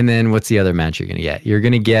 and then what's the other match you're going to get? You're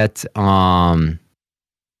going to get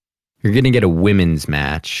a women's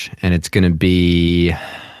match, and it's going to be,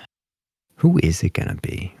 Who is it gonna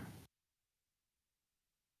be?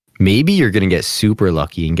 Maybe you're gonna get super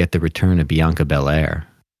lucky and get the return of Bianca Belair.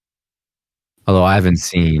 Although I haven't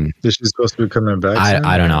seen. Is she supposed to be coming back soon?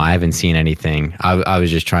 I don't know. I haven't seen anything. I was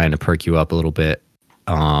just trying to perk you up a little bit.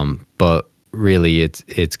 But really,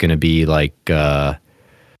 it's gonna be like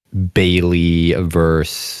Bailey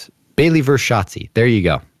versus Shotzi. There you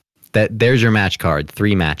go. There's your match card.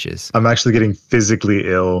 3 matches. I'm actually getting physically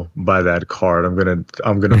ill by that card. I'm gonna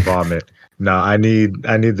vomit. No, I need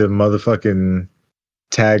the motherfucking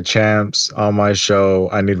tag champs on my show.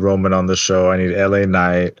 I need Roman on the show. I need LA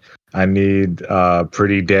Knight. I need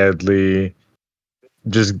Pretty Deadly.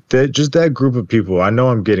 Just that group of people. I know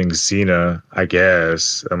I'm getting Cena. I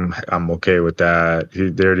guess I'm okay with that.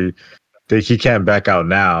 He can't back out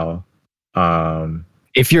now.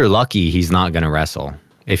 If you're lucky, he's not gonna wrestle.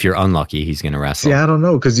 If you're unlucky, he's gonna wrestle. See, I don't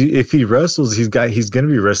know, because if he wrestles, he's gonna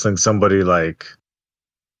be wrestling somebody like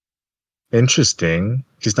interesting.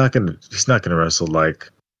 He's not gonna wrestle like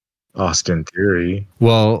Austin Theory.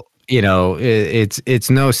 Well, it's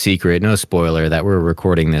no secret, no spoiler that we're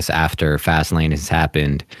recording this after Fastlane has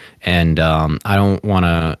happened, and I don't want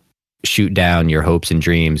to shoot down your hopes and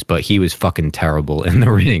dreams, but he was fucking terrible in the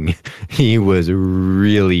ring. He was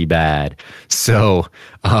really bad. So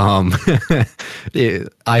I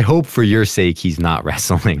hope for your sake he's not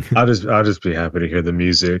wrestling. I'll just be happy to hear the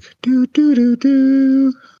music. Do do do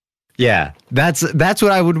do. Yeah, that's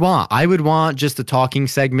what I would want. I would want just a talking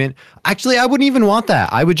segment. Actually, I wouldn't even want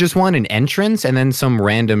that. I would just want an entrance and then some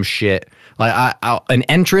random shit. Like an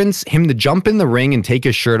entrance, him to jump in the ring and take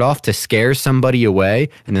his shirt off to scare somebody away,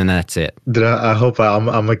 and then that's it. I hope I'm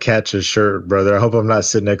gonna catch his shirt, brother. I hope I'm not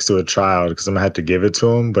sitting next to a child, because I'm gonna have to give it to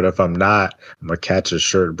him. But if I'm not, I'm gonna catch his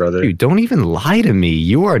shirt, brother. Dude, don't even lie to me.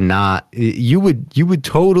 You are not. You would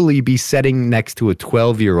totally be sitting next to a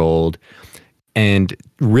 12-year-old and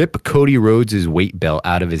rip Cody Rhodes' weight belt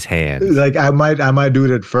out of his hand. Like I might do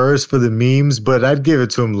it at first for the memes, but I'd give it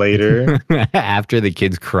to him later. After the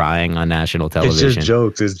kid's crying on national television. It's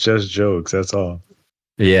just jokes. That's all.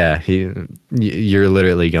 Yeah, you're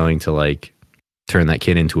literally going to like turn that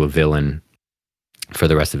kid into a villain for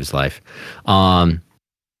the rest of his life.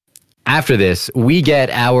 After this, we get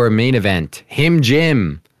our main event.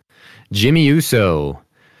 Jimmy Uso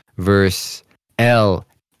versus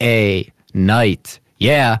LA Knight.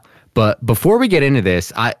 Yeah, but before we get into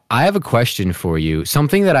this, I have a question for you.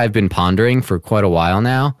 Something that I've been pondering for quite a while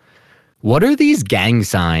now. What are these gang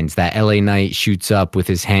signs that LA Knight shoots up with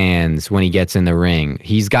his hands when he gets in the ring?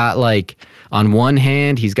 He's got like, on one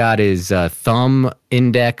hand, he's got his thumb,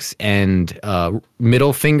 index, and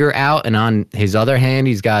middle finger out. And on his other hand,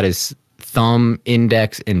 he's got his thumb,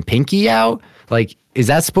 index, and pinky out. Like, is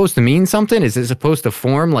that supposed to mean something? Is it supposed to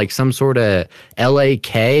form like some sort of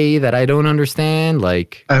LAK that I don't understand?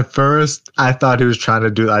 Like, at first, I thought he was trying to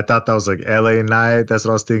do. I thought that was like LA Knight. That's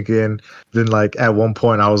what I was thinking. Then, like at one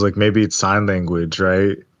point, I was like, maybe it's sign language,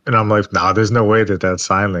 right? And I'm like, nah, there's no way that that's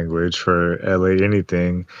sign language for LA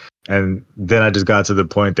anything. And then I just got to the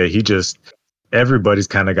point that everybody's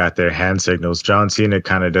kind of got their hand signals. John Cena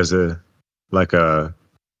kind of does a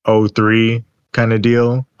 03 kind of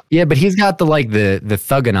deal. Yeah, but he's got the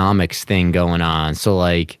thugonomics thing going on. So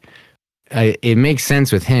like, it makes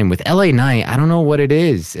sense with him. With LA Knight, I don't know what it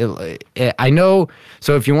is. I know.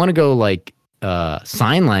 So if you want to go like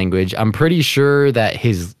sign language, I'm pretty sure that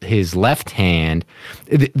his left hand.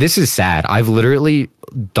 This is sad. I've literally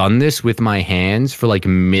done this with my hands for like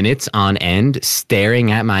minutes on end,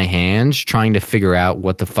 staring at my hands, trying to figure out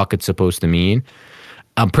what the fuck it's supposed to mean.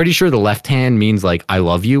 I'm pretty sure the left hand means like I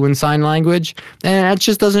love you in sign language, and that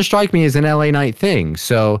just doesn't strike me as an LA Knight thing.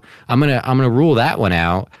 So I'm gonna rule that one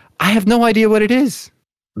out. I have no idea what it is.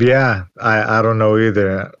 Yeah, I don't know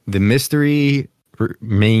either. The mystery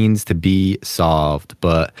remains to be solved.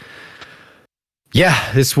 But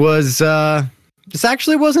yeah, this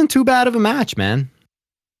actually wasn't too bad of a match, man.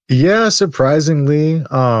 Yeah, surprisingly,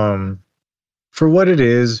 for what it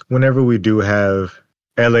is, whenever we do have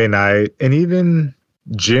LA Knight and even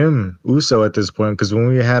Jim Uso at this point, because when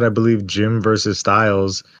we had, I believe, Jim versus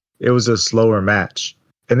Styles, it was a slower match.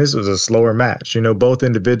 And this was a slower match. Both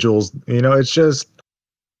individuals, it's just,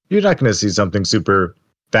 you're not going to see something super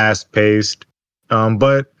fast paced.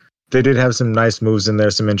 But they did have some nice moves in there,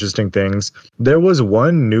 some interesting things. There was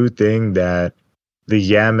one new thing that the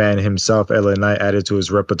Yeah Man himself, LA Knight, added to his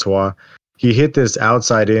repertoire. He hit this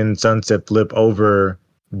outside in sunset flip over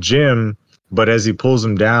Jim, but as he pulls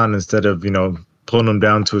him down, instead of, pulling him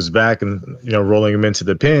down to his back and, rolling him into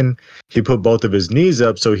the pin, he put both of his knees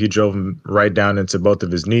up, so he drove him right down into both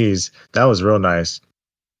of his knees. That was real nice.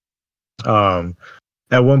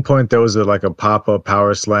 At one point, there was like a pop up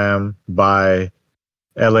power slam by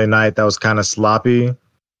LA Knight that was kind of sloppy.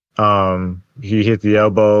 He hit the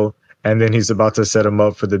elbow, and then he's about to set him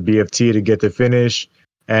up for the BFT to get the finish.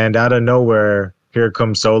 And out of nowhere, here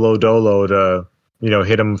comes Solo Dolo to,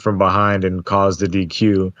 hit him from behind and cause the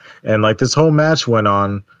DQ. And like this whole match went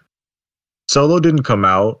on, Solo didn't come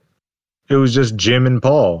out. It was just Jim and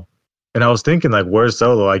Paul. And I was thinking, like, where's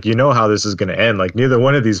Solo? Like, you know how this is going to end. Like, neither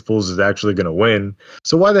one of these fools is actually going to win.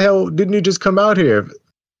 So why the hell didn't you just come out here?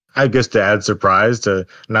 I guess to add surprise, to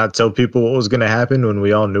not tell people what was going to happen when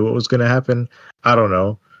we all knew what was going to happen. I don't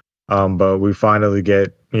know. But we finally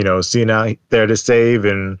get, Cena there to save.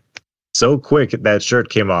 And so quick that shirt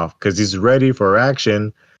came off because he's ready for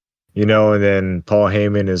action. And then Paul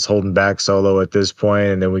Heyman is holding back Solo at this point,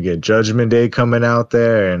 and then we get Judgment Day coming out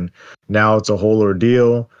there, and now it's a whole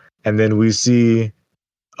ordeal. And then we see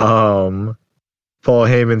Paul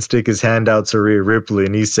Heyman stick his hand out to Rhea Ripley,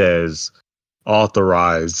 and he says,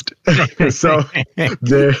 "Authorized." So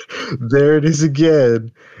there it is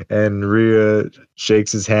again. And Rhea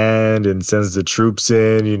shakes his hand and sends the troops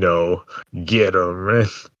in, get him.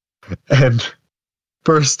 And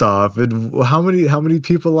first off, how many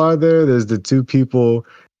people are there? There's the two people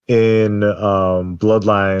in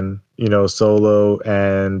Bloodline, Solo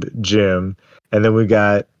and Jim. And then we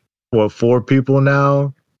got, 4 people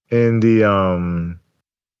now in the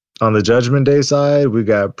on the Judgment Day side. We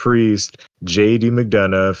got Priest, JD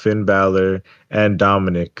McDonough, Finn Balor, and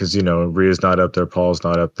Dominic, because Rhea's not up there, Paul's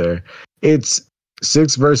not up there. It's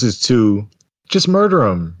 6 versus 2. Just murder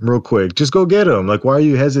him real quick. Just go get him. Like, why are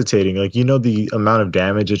you hesitating? Like, the amount of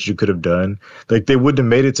damage that you could have done. Like, they wouldn't have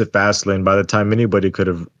made it to Fastlane by the time anybody could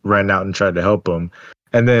have ran out and tried to help him.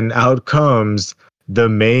 And then out comes the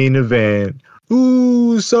main event.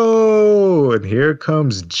 And here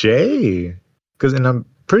comes Jay. And I'm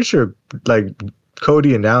pretty sure, like,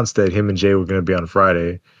 Cody announced that him and Jay were going to be on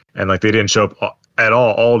Friday. And, like, they didn't show up at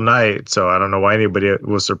all night. So I don't know why anybody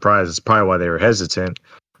was surprised. It's probably why they were hesitant.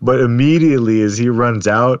 But immediately as he runs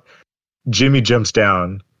out, Jimmy jumps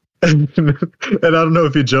down. And I don't know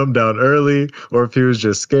if he jumped down early or if he was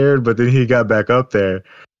just scared, but then he got back up there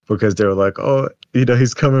because they were like, oh,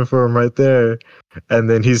 he's coming for him right there. And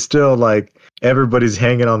then he's still like, everybody's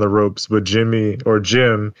hanging on the ropes, but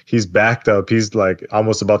Jim, he's backed up. He's like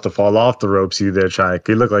almost about to fall off the ropes. He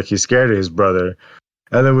looked like he's scared of his brother.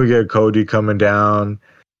 And then we get Cody coming down.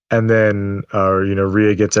 And then,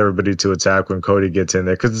 Rhea gets everybody to attack when Cody gets in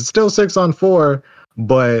there. Because it's still 6-on-4,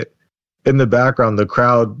 but in the background,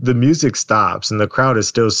 the music stops, and the crowd is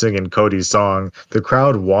still singing Cody's song. The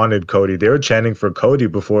crowd wanted Cody. They were chanting for Cody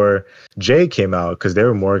before Jay came out, because they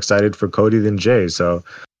were more excited for Cody than Jay. So,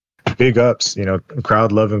 big ups,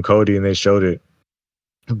 crowd loving Cody, and they showed it.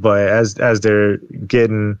 But as they're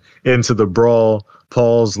getting into the brawl,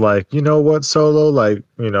 Paul's like, you know what, Solo? Like,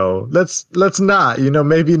 let's not,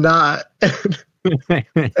 maybe not.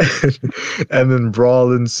 And then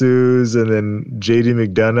brawl ensues, and then JD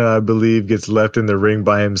McDonough, I believe, gets left in the ring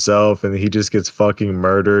by himself, and he just gets fucking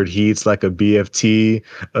murdered. He eats like a BFT,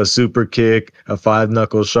 a super kick, a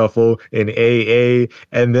 5-knuckle shuffle, an AA,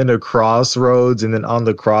 and then a crossroads. And then on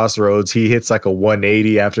the crossroads, he hits like a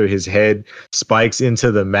 180 after his head spikes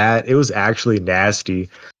into the mat. It was actually nasty.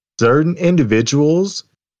 Certain individuals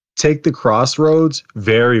take the crossroads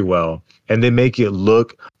very well, and they make it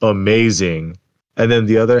look amazing. And then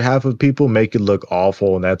the other half of people make it look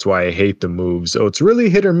awful, and that's why I hate the move. So it's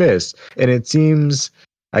really hit or miss. And it seems,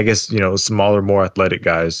 I guess, smaller, more athletic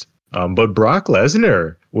guys. But Brock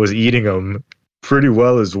Lesnar was eating them pretty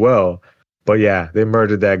well as well. But yeah, they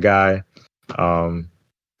murdered that guy. And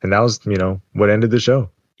that was, what ended the show.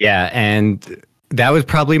 Yeah, and that was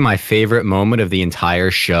probably my favorite moment of the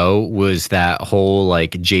entire show, was that whole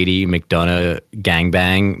like JD McDonough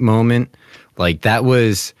gangbang moment. Like that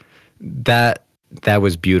was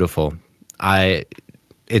beautiful.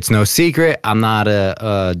 It's no secret, I'm not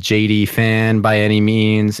a JD fan by any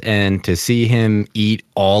means, and to see him eat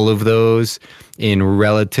all of those in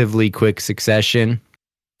relatively quick succession,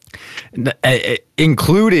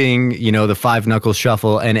 including, the 5-knuckle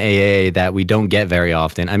shuffle and AA that we don't get very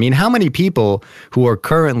often. I mean, how many people who are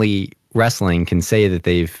currently wrestling can say that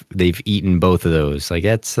they've eaten both of those? Like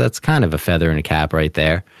that's kind of a feather in a cap right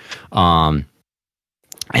there.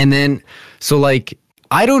 And then, so like,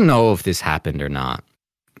 I don't know if this happened or not.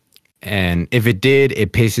 And if it did,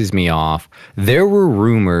 it pisses me off. There were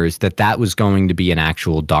rumors that was going to be an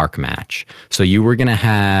actual dark match. So you were going to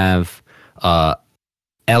have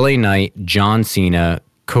LA Knight, John Cena,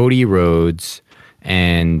 Cody Rhodes,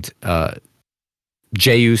 and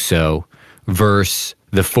Jey Uso versus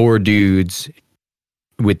the 4 dudes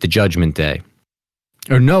with the Judgment Day.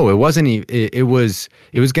 Or no, it wasn't. It was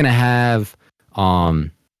gonna have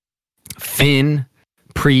Finn,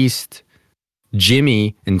 Priest,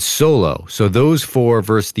 Jimmy, and Solo. So those four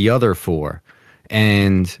versus the other four,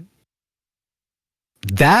 and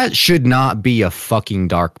that should not be a fucking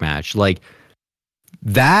dark match. Like,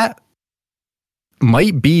 that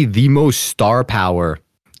might be the most star power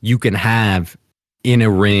you can have in a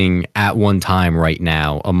ring at one time right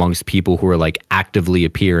now amongst people who are like actively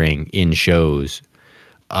appearing in shows.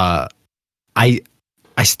 I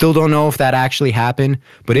still don't know if that actually happened,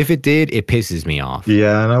 but if it did, it pisses me off.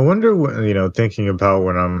 Yeah, and I wonder when, thinking about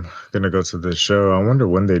when I'm gonna go to the show, I wonder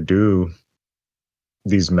when they do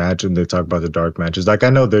these matches and they talk about the dark matches. Like, I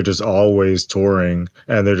know they're just always touring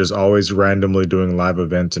and they're just always randomly doing live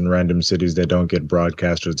events in random cities that don't get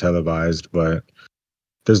broadcast or televised, but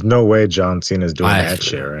there's no way John Cena's doing that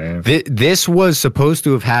shit, right? This was supposed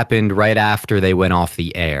to have happened right after they went off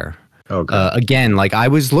the air. Okay. Again, like, I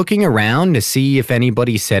was looking around to see if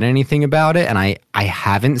anybody said anything about it, and I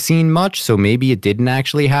haven't seen much, so maybe it didn't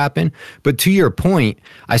actually happen. But to your point,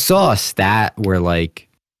 I saw a stat where, like,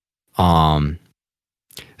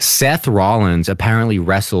 Seth Rollins apparently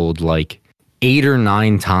wrestled like 8 or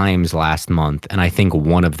 9 times last month, and I think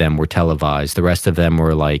one of them were televised. The rest of them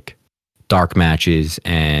were like dark matches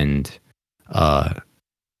and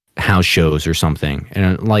house shows or something.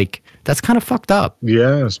 And like, that's kind of fucked up.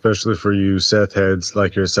 Yeah, especially for you Seth heads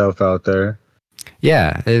like yourself out there.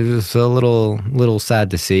 Yeah, it was a little sad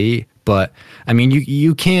to see, but I mean,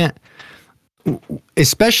 you can't,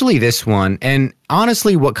 especially this one. And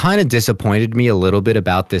honestly, what kind of disappointed me a little bit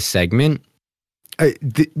about this segment,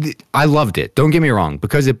 I loved it. Don't get me wrong,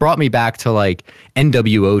 because it brought me back to like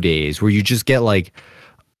NWO days where you just get like,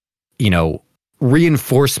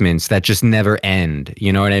 reinforcements that just never end.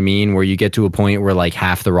 You know what I mean? Where you get to a point where like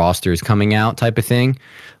half the roster is coming out type of thing.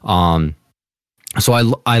 So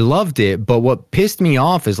I loved it. But what pissed me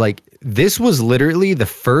off is like, this was literally the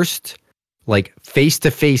first like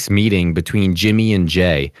face-to-face meeting between Jimmy and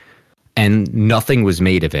Jay, and nothing was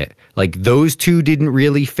made of it. Like, those two didn't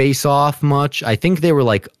really face off much. I think they were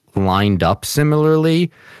like lined up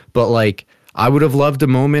similarly, but like, I would have loved a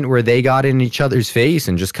moment where they got in each other's face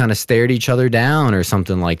and just kind of stared each other down or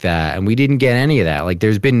something like that. And we didn't get any of that. Like,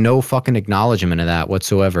 there's been no fucking acknowledgement of that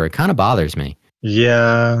whatsoever. It kind of bothers me.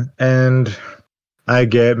 Yeah, and I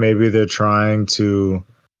get maybe they're trying to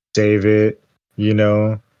save it,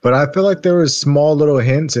 but I feel like there were small little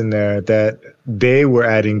hints in there that they were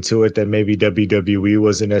adding to it that maybe WWE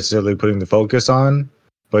wasn't necessarily putting the focus on,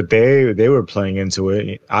 but they were playing into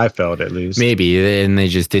it. I felt, at least. Maybe, and they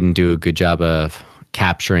just didn't do a good job of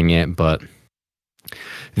capturing it, but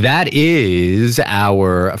that is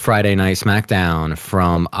our Friday Night SmackDown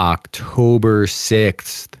from October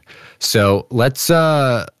 6th. So let's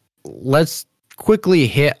quickly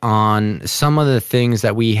hit on some of the things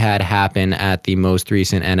that we had happen at the most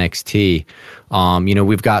recent NXT.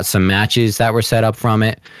 We've got some matches that were set up from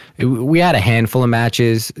it. We had a handful of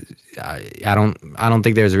matches. I don't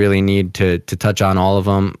think there's really need to touch on all of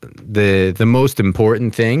them. The most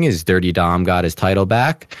important thing is Dirty Dom got his title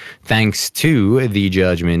back thanks to the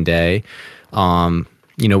Judgment Day.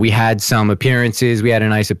 We had some appearances. We had a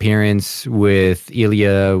nice appearance with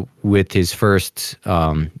Ilya with his first,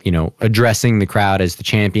 addressing the crowd as the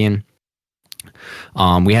champion.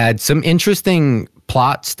 We had some interesting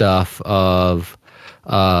plot stuff of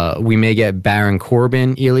we may get Baron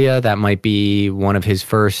Corbin, Ilya. That might be one of his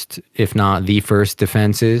first, if not the first,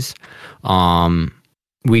 defenses.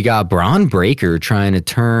 We got Braun Breaker trying to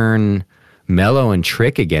turn Mello and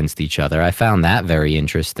Trick against each other. I found that very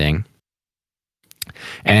interesting.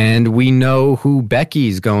 And we know who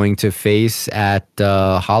Becky's going to face at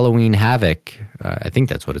Halloween Havoc. I think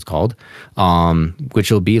that's what it's called,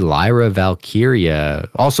 which will be Lyra Valkyria.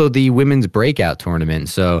 Also, the women's breakout tournament.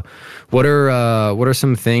 So, what are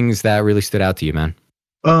some things that really stood out to you, man?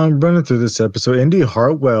 Running through this episode, Indy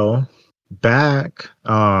Hartwell back.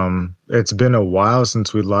 It's been a while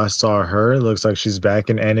since we last saw her. It looks like she's back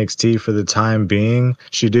in NXT for the time being.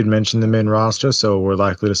 She did mention the main roster, so we're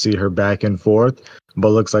likely to see her back and forth.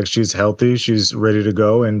 But looks like she's healthy. She's ready to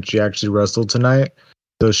go, and she actually wrestled tonight.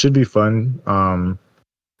 So it should be fun.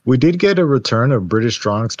 We did get a return of British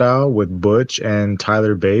Strong Style with Butch and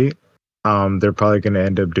Tyler Bate. They're probably going to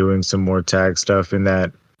end up doing some more tag stuff in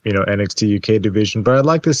that, NXT UK division. But I'd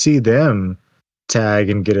like to see them tag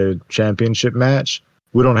and get a championship match.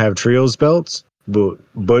 We don't have trios belts, but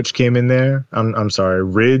Butch came in there. I'm sorry,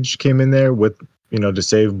 Ridge came in there with, to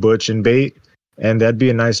save Butch and Bate. And that'd be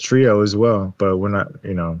a nice trio as well. But we're not,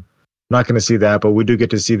 not going to see that. But we do get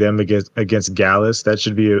to see them against Gallus. That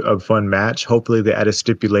should be a fun match. Hopefully they add a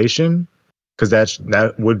stipulation because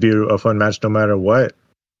that would be a fun match no matter what.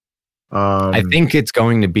 I think it's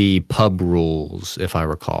going to be pub rules, if I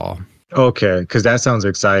recall. Okay, because that sounds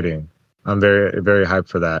exciting. I'm very, very hyped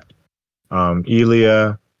for that.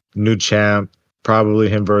 Ilya, new champ, probably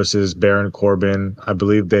him versus Baron Corbin. I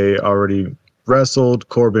believe they already wrestled.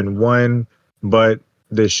 Corbin won, but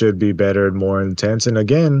this should be better and more intense. And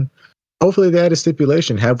again, hopefully they had a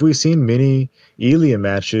stipulation. Have we seen many Ilya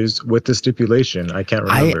matches with the stipulation? I can't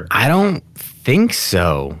remember. I don't think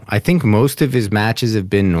so. I think most of his matches have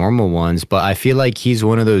been normal ones, but I feel like he's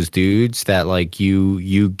one of those dudes that like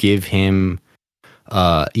you give him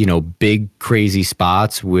big crazy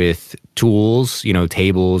spots with tools,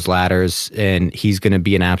 tables, ladders, and he's going to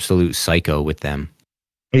be an absolute psycho with them.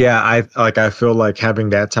 Yeah, I feel like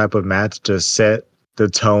having that type of match to set the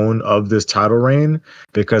tone of this title reign,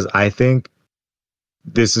 because I think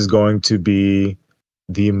this is going to be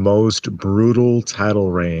the most brutal title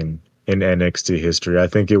reign in NXT history. I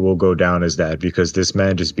think it will go down as that because this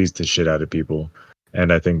man just beats the shit out of people.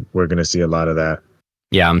 And I think we're going to see a lot of that.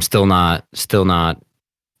 Yeah, I'm still not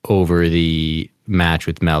over the match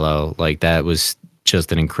with Melo. Like, that was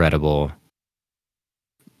just an incredible.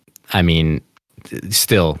 I mean,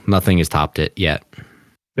 still nothing has topped it yet.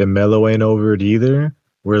 And Melo ain't over it either.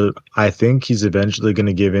 I think he's eventually going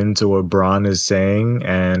to give in to what Braun is saying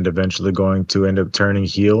and eventually going to end up turning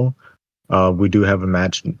heel. We do have a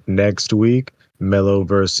match next week. Melo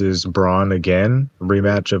versus Braun again.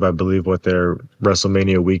 Rematch of, I believe, what their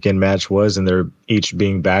WrestleMania weekend match was, and they're each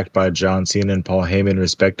being backed by John Cena and Paul Heyman,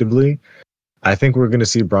 respectively. I think we're going to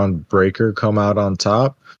see Braun Breaker come out on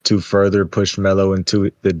top to further push Melo into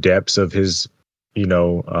the depths of his,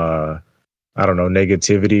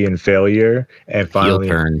 negativity and failure, and finally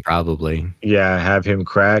heel turn, probably. Yeah, have him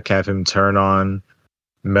crack, have him turn on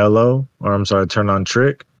turn on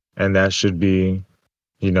Trick, and that should be,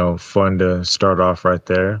 fun to start off right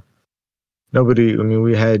there.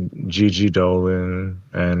 We had Gigi Dolan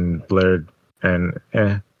and Blair, and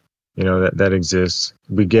that exists.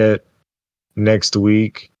 We get next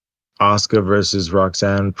week Asuka versus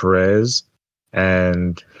Roxanne Perez,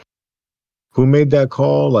 and who made that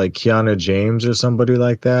call? Like Kiana James or somebody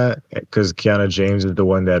like that? Because Kiana James is the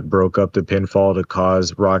one that broke up the pinfall to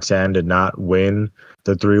cause Roxanne to not win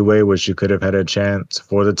the three-way, which she could have had a chance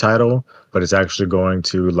for the title, but it's actually going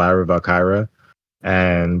to Lyra Valkyria.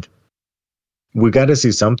 And we got to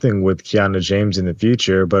see something with Kiana James in the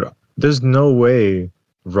future, but there's no way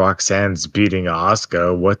Roxanne's beating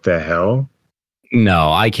Asuka. What the hell?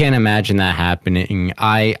 No, I can't imagine that happening.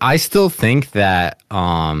 I still think that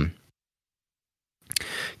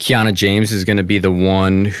Kiana James is going to be the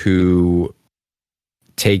one who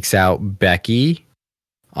takes out Becky.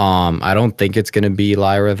 I don't think it's going to be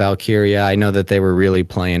Lyra Valkyria. I know that they were really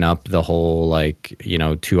playing up the whole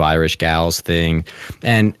two Irish gals thing.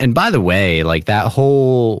 And by the way, like that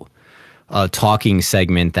whole talking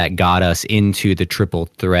segment that got us into the triple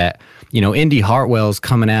threat, Indy Hartwell's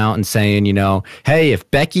coming out and saying, hey, if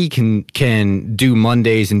Becky can do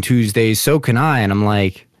Mondays and Tuesdays, so can I. And I'm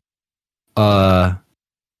like,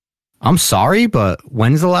 I'm sorry, but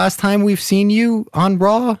when's the last time we've seen you on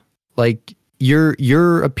Raw? Like,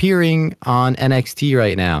 you're appearing on NXT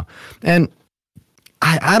right now. And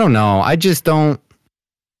I don't know. I just don't.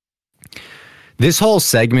 This whole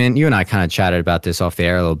segment, you and I kind of chatted about this off the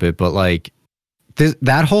air a little bit, but like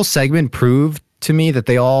that whole segment proved to me that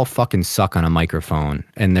they all fucking suck on a microphone,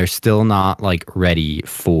 and they're still not like ready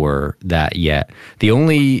for that yet. The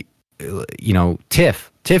only,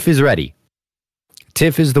 Tiff is ready.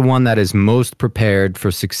 Tiff is the one that is most prepared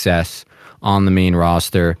for success on the main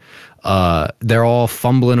roster. They're all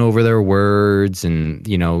fumbling over their words and,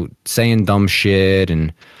 saying dumb shit.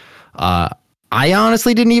 And I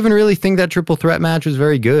honestly didn't even really think that triple threat match was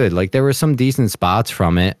very good. Like, there were some decent spots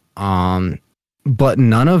from it, but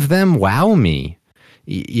none of them wow me.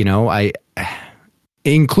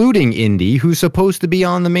 Including Indy, who's supposed to be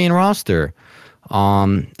on the main roster.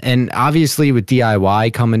 And obviously with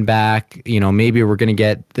DIY coming back, maybe we're going to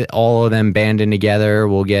get all of them banding together.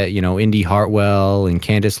 We'll get, Indy Hartwell and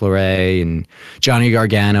Candice LeRae and Johnny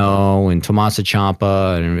Gargano and Tommaso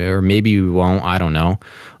Ciampa, or maybe we won't. I don't know.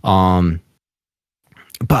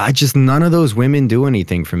 But none of those women do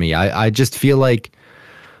anything for me. I just feel like,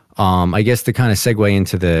 I guess to kind of segue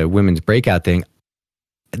into the women's breakout thing,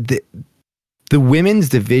 the women's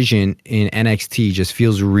division in NXT just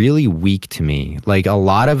feels really weak to me. Like, a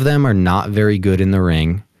lot of them are not very good in the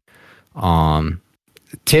ring.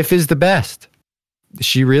 Tiff is the best.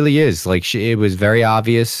 She really is. Like, it was very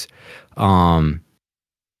obvious that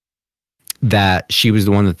she was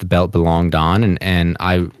the one that the belt belonged on. And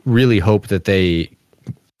I really hope that they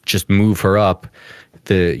just move her up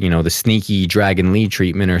the sneaky Dragon Lee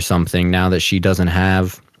treatment or something now that she doesn't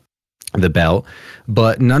have the belt.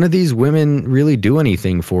 But none of these women really do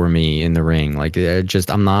anything for me in the ring. Like,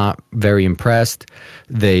 I'm not very impressed.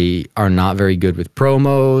 They are not very good with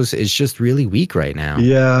promos. It's just really weak right now.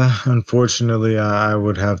 Yeah, unfortunately, I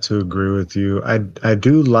would have to agree with you. I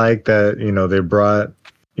do like that, they brought,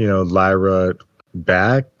 Lyra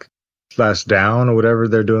back /down or whatever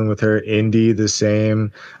they're doing with her. Indy the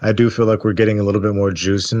same. I do feel like we're getting a little bit more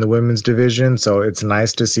juice in the women's division, so it's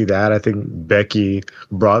nice to see that. I think Becky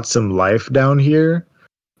brought some life down here,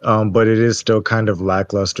 but it is still kind of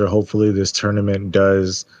lackluster. Hopefully this tournament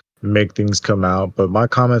does make things come out. But my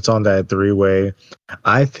comments on that three-way,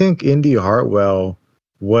 I think Indy Hartwell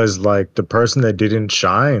was like the person that didn't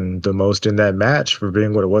shine the most in that match for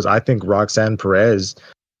being what it was. I think Roxanne Perez,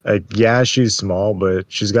 like, yeah, she's small,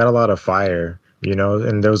 but she's got a lot of fire,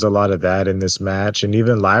 and there was a lot of that in this match. And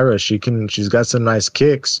even Lyra, she's got some nice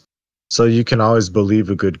kicks, so you can always believe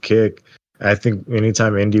a good kick. I think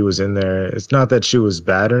anytime Indy was in there, it's not that she was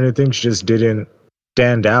bad or anything, she just didn't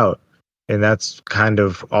stand out. And that's kind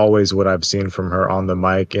of always what I've seen from her on the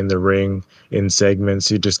mic, in the ring, in segments.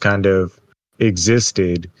 She just kind of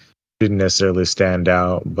existed, didn't necessarily stand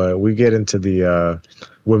out. But we get into the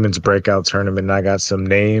women's breakout tournament, and I got some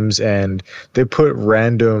names, and they put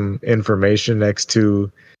random information next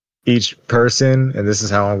to each person, and this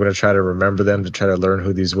is how I'm going to try to remember them, to try to learn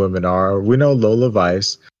who these women are. We know Lola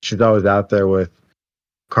Vice. She's always out there with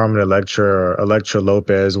Carmen Electra or Electra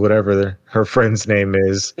Lopez, whatever her friend's name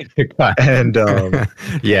is. And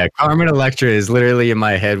yeah, Carmen Electra is literally in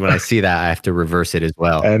my head. When I see that, I have to reverse it as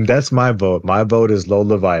well. And that's my vote. My vote is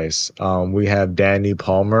Lola Vice. We have Danny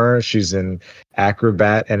Palmer. She's an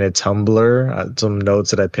acrobat and a tumbler. Some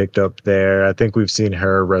notes that I picked up there. I think we've seen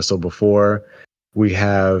her wrestle before. We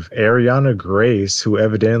have Ariana Grace, who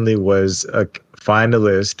evidently was a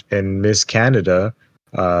finalist in Miss Canada.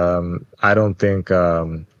 I don't think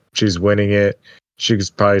she's winning it. She's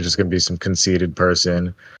probably just going to be some conceited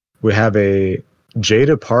person. We have a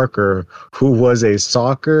Jada Parker, who was a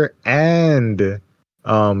soccer and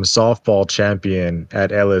softball champion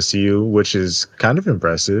at LSU, which is kind of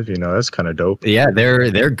impressive. That's kind of dope. Yeah,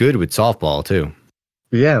 they're good with softball too.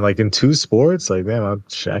 Yeah, like in two sports, like, man,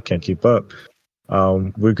 I can't keep up.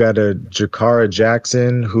 We got a Jakara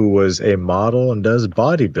Jackson, who was a model and does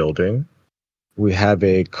bodybuilding. We have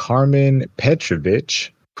a Carmen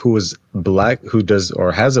Petrovich, who is black, who does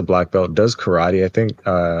or has a black belt, does karate. I think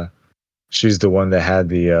she's the one that had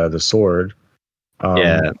the sword.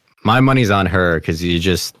 Yeah, my money's on her, because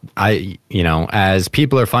as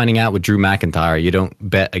people are finding out with Drew McIntyre, you don't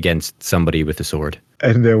bet against somebody with a sword.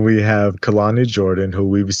 And then we have Kalani Jordan, who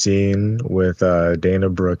we've seen with Dana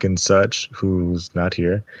Brooke and such, who's not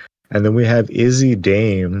here. And then we have Izzy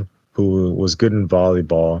Dame, who was good in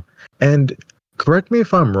volleyball. And correct me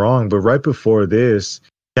if I'm wrong, but right before this,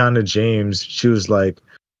 Kiana James, she was like,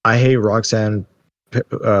 I hate Roxanne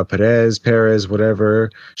Perez, whatever.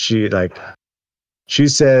 She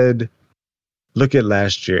said, look at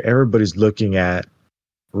last year. Everybody's looking at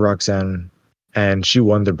Roxanne, and she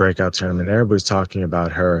won the breakout tournament. Everybody's talking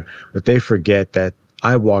about her, but they forget that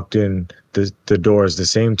I walked in the doors the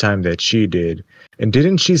same time that she did. And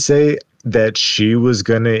didn't she say that she was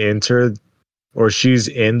going to enter, or she's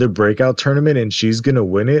in the breakout tournament and she's going to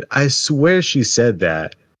win it? I swear she said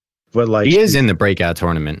that. But she is in the breakout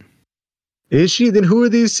tournament. Is she? Then who are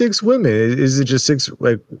these 6 women? Is it just 6?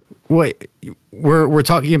 Like, wait, we're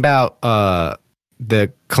talking about the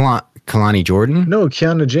Kalani Jordan? No,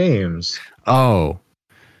 Kiana James. Oh,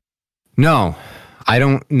 no, I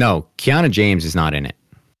don't know. Kiana James is not in it.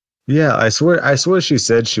 Yeah, I swear she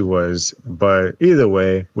said she was. But either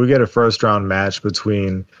way, we get a first round match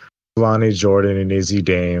between Kalani Jordan and Izzy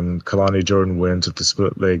Dame. Kalani Jordan wins with the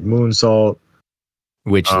split leg moonsault,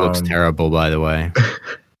 which looks terrible, by the way.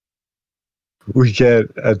 We get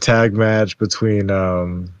a tag match between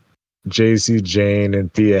JC Jane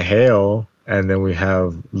and Thea Hale, and then we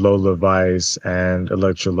have Lola Vice and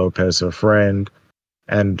Electra Lopez, her friend.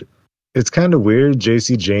 And it's kind of weird.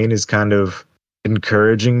 JC Jane is kind of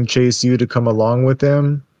encouraging Chase U to come along with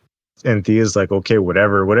them, and Thea's like, okay,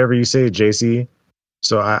 whatever you say, JC.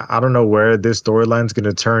 So I don't know where this storyline's going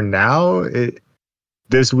to turn now.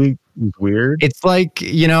 This week is weird. It's like,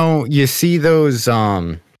 you see those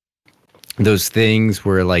things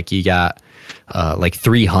where, like, you got like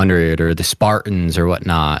 300 or the Spartans or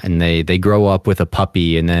whatnot, and they grow up with a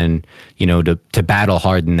puppy, and then to battle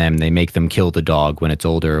harden them, they make them kill the dog when it's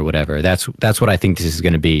older or whatever. That's what I think this is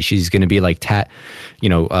going to be. She's going to be like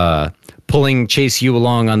pulling Chase U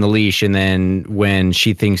along on the leash, and then when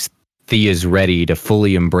she thinks Thea's ready to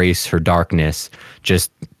fully embrace her darkness.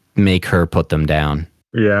 Just make her put them down.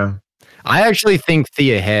 Yeah. I actually think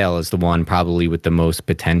Thea Hale is the one probably with the most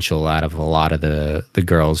potential out of a lot of the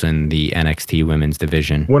girls in the NXT women's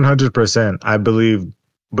division. 100%. I believe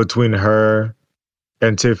between her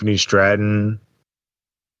and Tiffany Stratton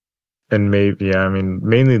and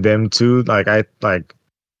mainly them two,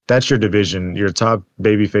 that's your division, your top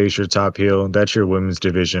babyface, your top heel. That's your women's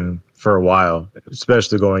division for a while,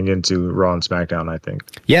 especially going into Raw and SmackDown, I think.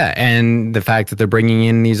 Yeah, and the fact that they're bringing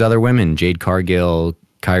in these other women, Jade Cargill,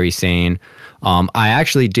 Kairi Sane. I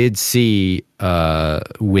actually did see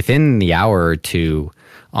within the hour or two,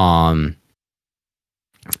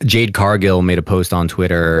 Jade Cargill made a post on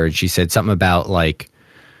Twitter. She said something about like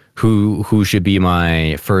who should be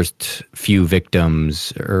my first few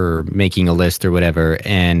victims, or making a list or whatever.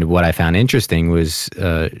 And what I found interesting was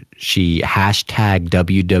she hashtag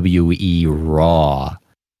WWE Raw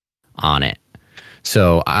on it.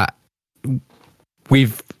 So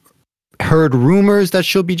we've heard rumors that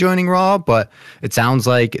she'll be joining Raw, but it sounds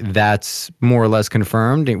like that's more or less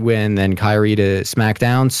confirmed. When then Kyrie to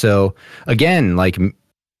SmackDown. So again, like,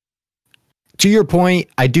 to your point,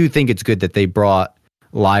 I do think it's good that they brought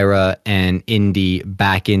Lyra and Indy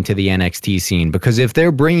back into the NXT scene, because if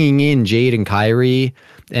they're bringing in Jade and Kyrie,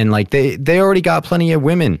 and like they already got plenty of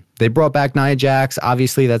women. They brought back Nia Jax.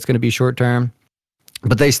 Obviously, that's going to be short term,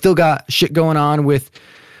 but they still got shit going on with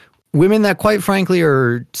women that, quite frankly,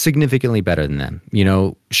 are significantly better than them. You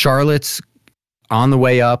know, Charlotte's on the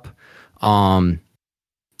way up. My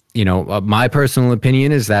personal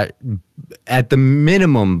opinion is that at the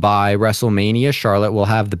minimum by WrestleMania, Charlotte will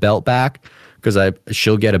have the belt back, because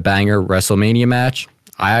she'll get a banger WrestleMania match.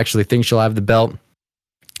 I actually think she'll have the belt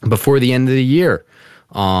before the end of the year.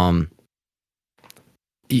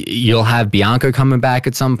 You'll have Bianca coming back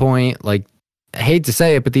at some point. Like, I hate to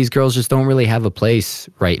say it, but these girls just don't really have a place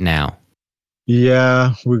right now.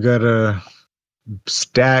 Yeah, we got a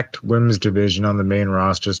stacked women's division on the main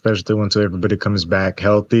roster, especially once everybody comes back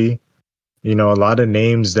healthy. You know, a lot of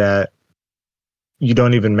names that you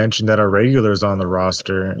don't even mention that are regulars on the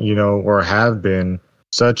roster, you know, or have been,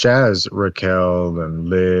 such as Raquel and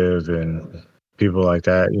Liv and people like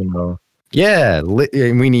that, you know. Yeah,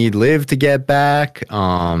 we need Liv to get back.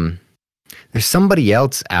 There's somebody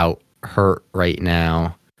else out hurt right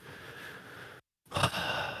now. I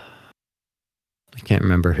can't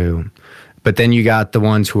remember who. But then you got the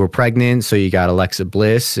ones who are pregnant. So you got Alexa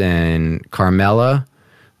Bliss and Carmella.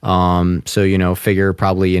 So, figure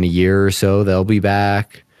probably in a year or so they'll be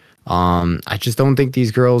back. I just don't think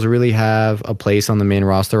these girls really have a place on the main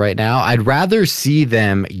roster right now. I'd rather see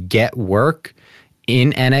them get work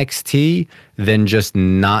in NXT than just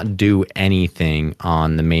not do anything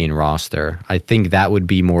on the main roster. I think that would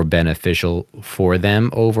be more beneficial for them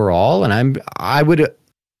overall. And I would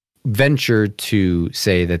venture to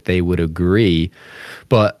say that they would agree.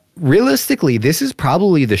 But realistically, this is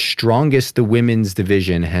probably the strongest the women's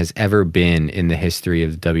division has ever been in the history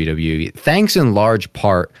of WWE, thanks in large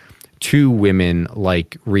part to women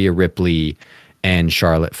like Rhea Ripley and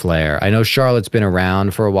Charlotte Flair. I know Charlotte's been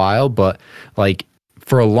around for a while, but like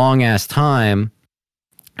for a long ass time,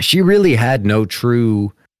 she really had no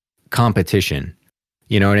true competition.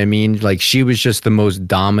 You know what I mean? Like, she was just the most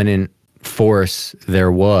dominant force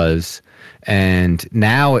there was. And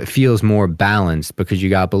now it feels more balanced because you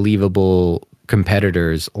got believable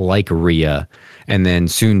competitors like Rhea, and then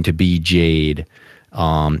soon to be Jade,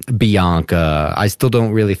 Bianca. I still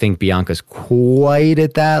don't really think Bianca's quite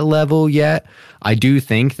at that level yet. I do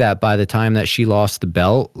think that by the time that she lost the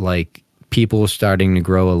belt, like, people were starting to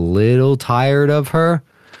grow a little tired of her.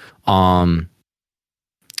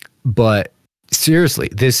 But seriously,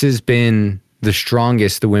 this has been the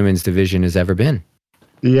strongest the women's division has ever been.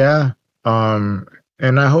 Yeah. And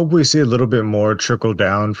I hope we see a little bit more trickle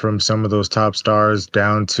down from some of those top stars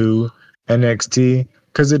down to NXT,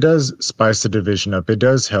 because it does spice the division up. It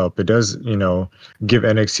does help. It does, give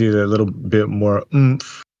NXT a little bit more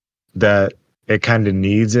oomph that it kind of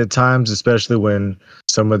needs at times, especially when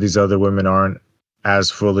some of these other women aren't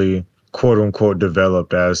as fully, quote unquote,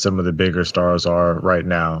 developed as some of the bigger stars are right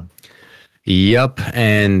now. Yep,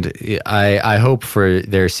 and I hope for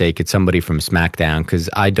their sake it's somebody from SmackDown, because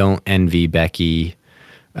I don't envy Becky.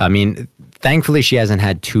 I mean, thankfully she hasn't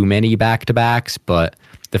had too many back-to-backs, but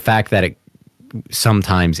the fact that it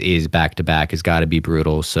sometimes is back-to-back has got to be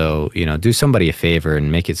brutal. So, do somebody a favor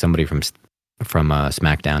and make it somebody from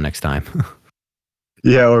SmackDown next time.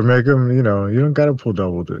 Yeah, or make them, you don't got to pull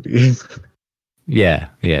double duty. Yeah,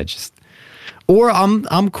 just... Or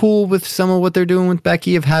I'm cool with some of what they're doing with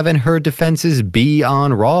Becky of having her defenses be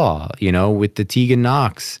on Raw, you know, with the Tegan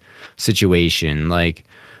Nox situation. Like,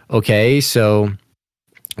 okay, so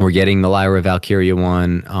we're getting the Lyra Valkyria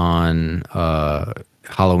one on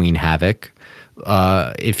Halloween Havoc.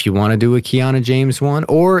 If you want to do a Kiana James one,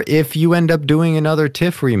 or if you end up doing another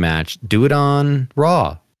Tiff rematch, do it on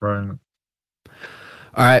Raw. Right.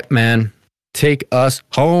 All right, man. Take us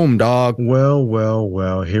home, dog. Well.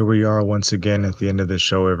 Here we are once again at the end of the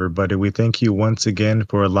show, everybody. We thank you once again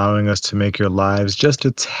for allowing us to make your lives just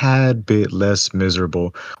a tad bit less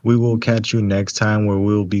miserable. We will catch you next time where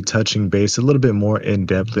we'll be touching base a little bit more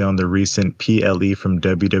in-depthly on the recent PLE from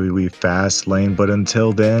WWE Fastlane. But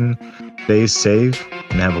until then, stay safe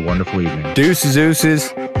and have a wonderful evening. Deuces.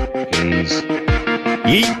 Peace.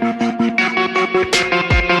 Yeet.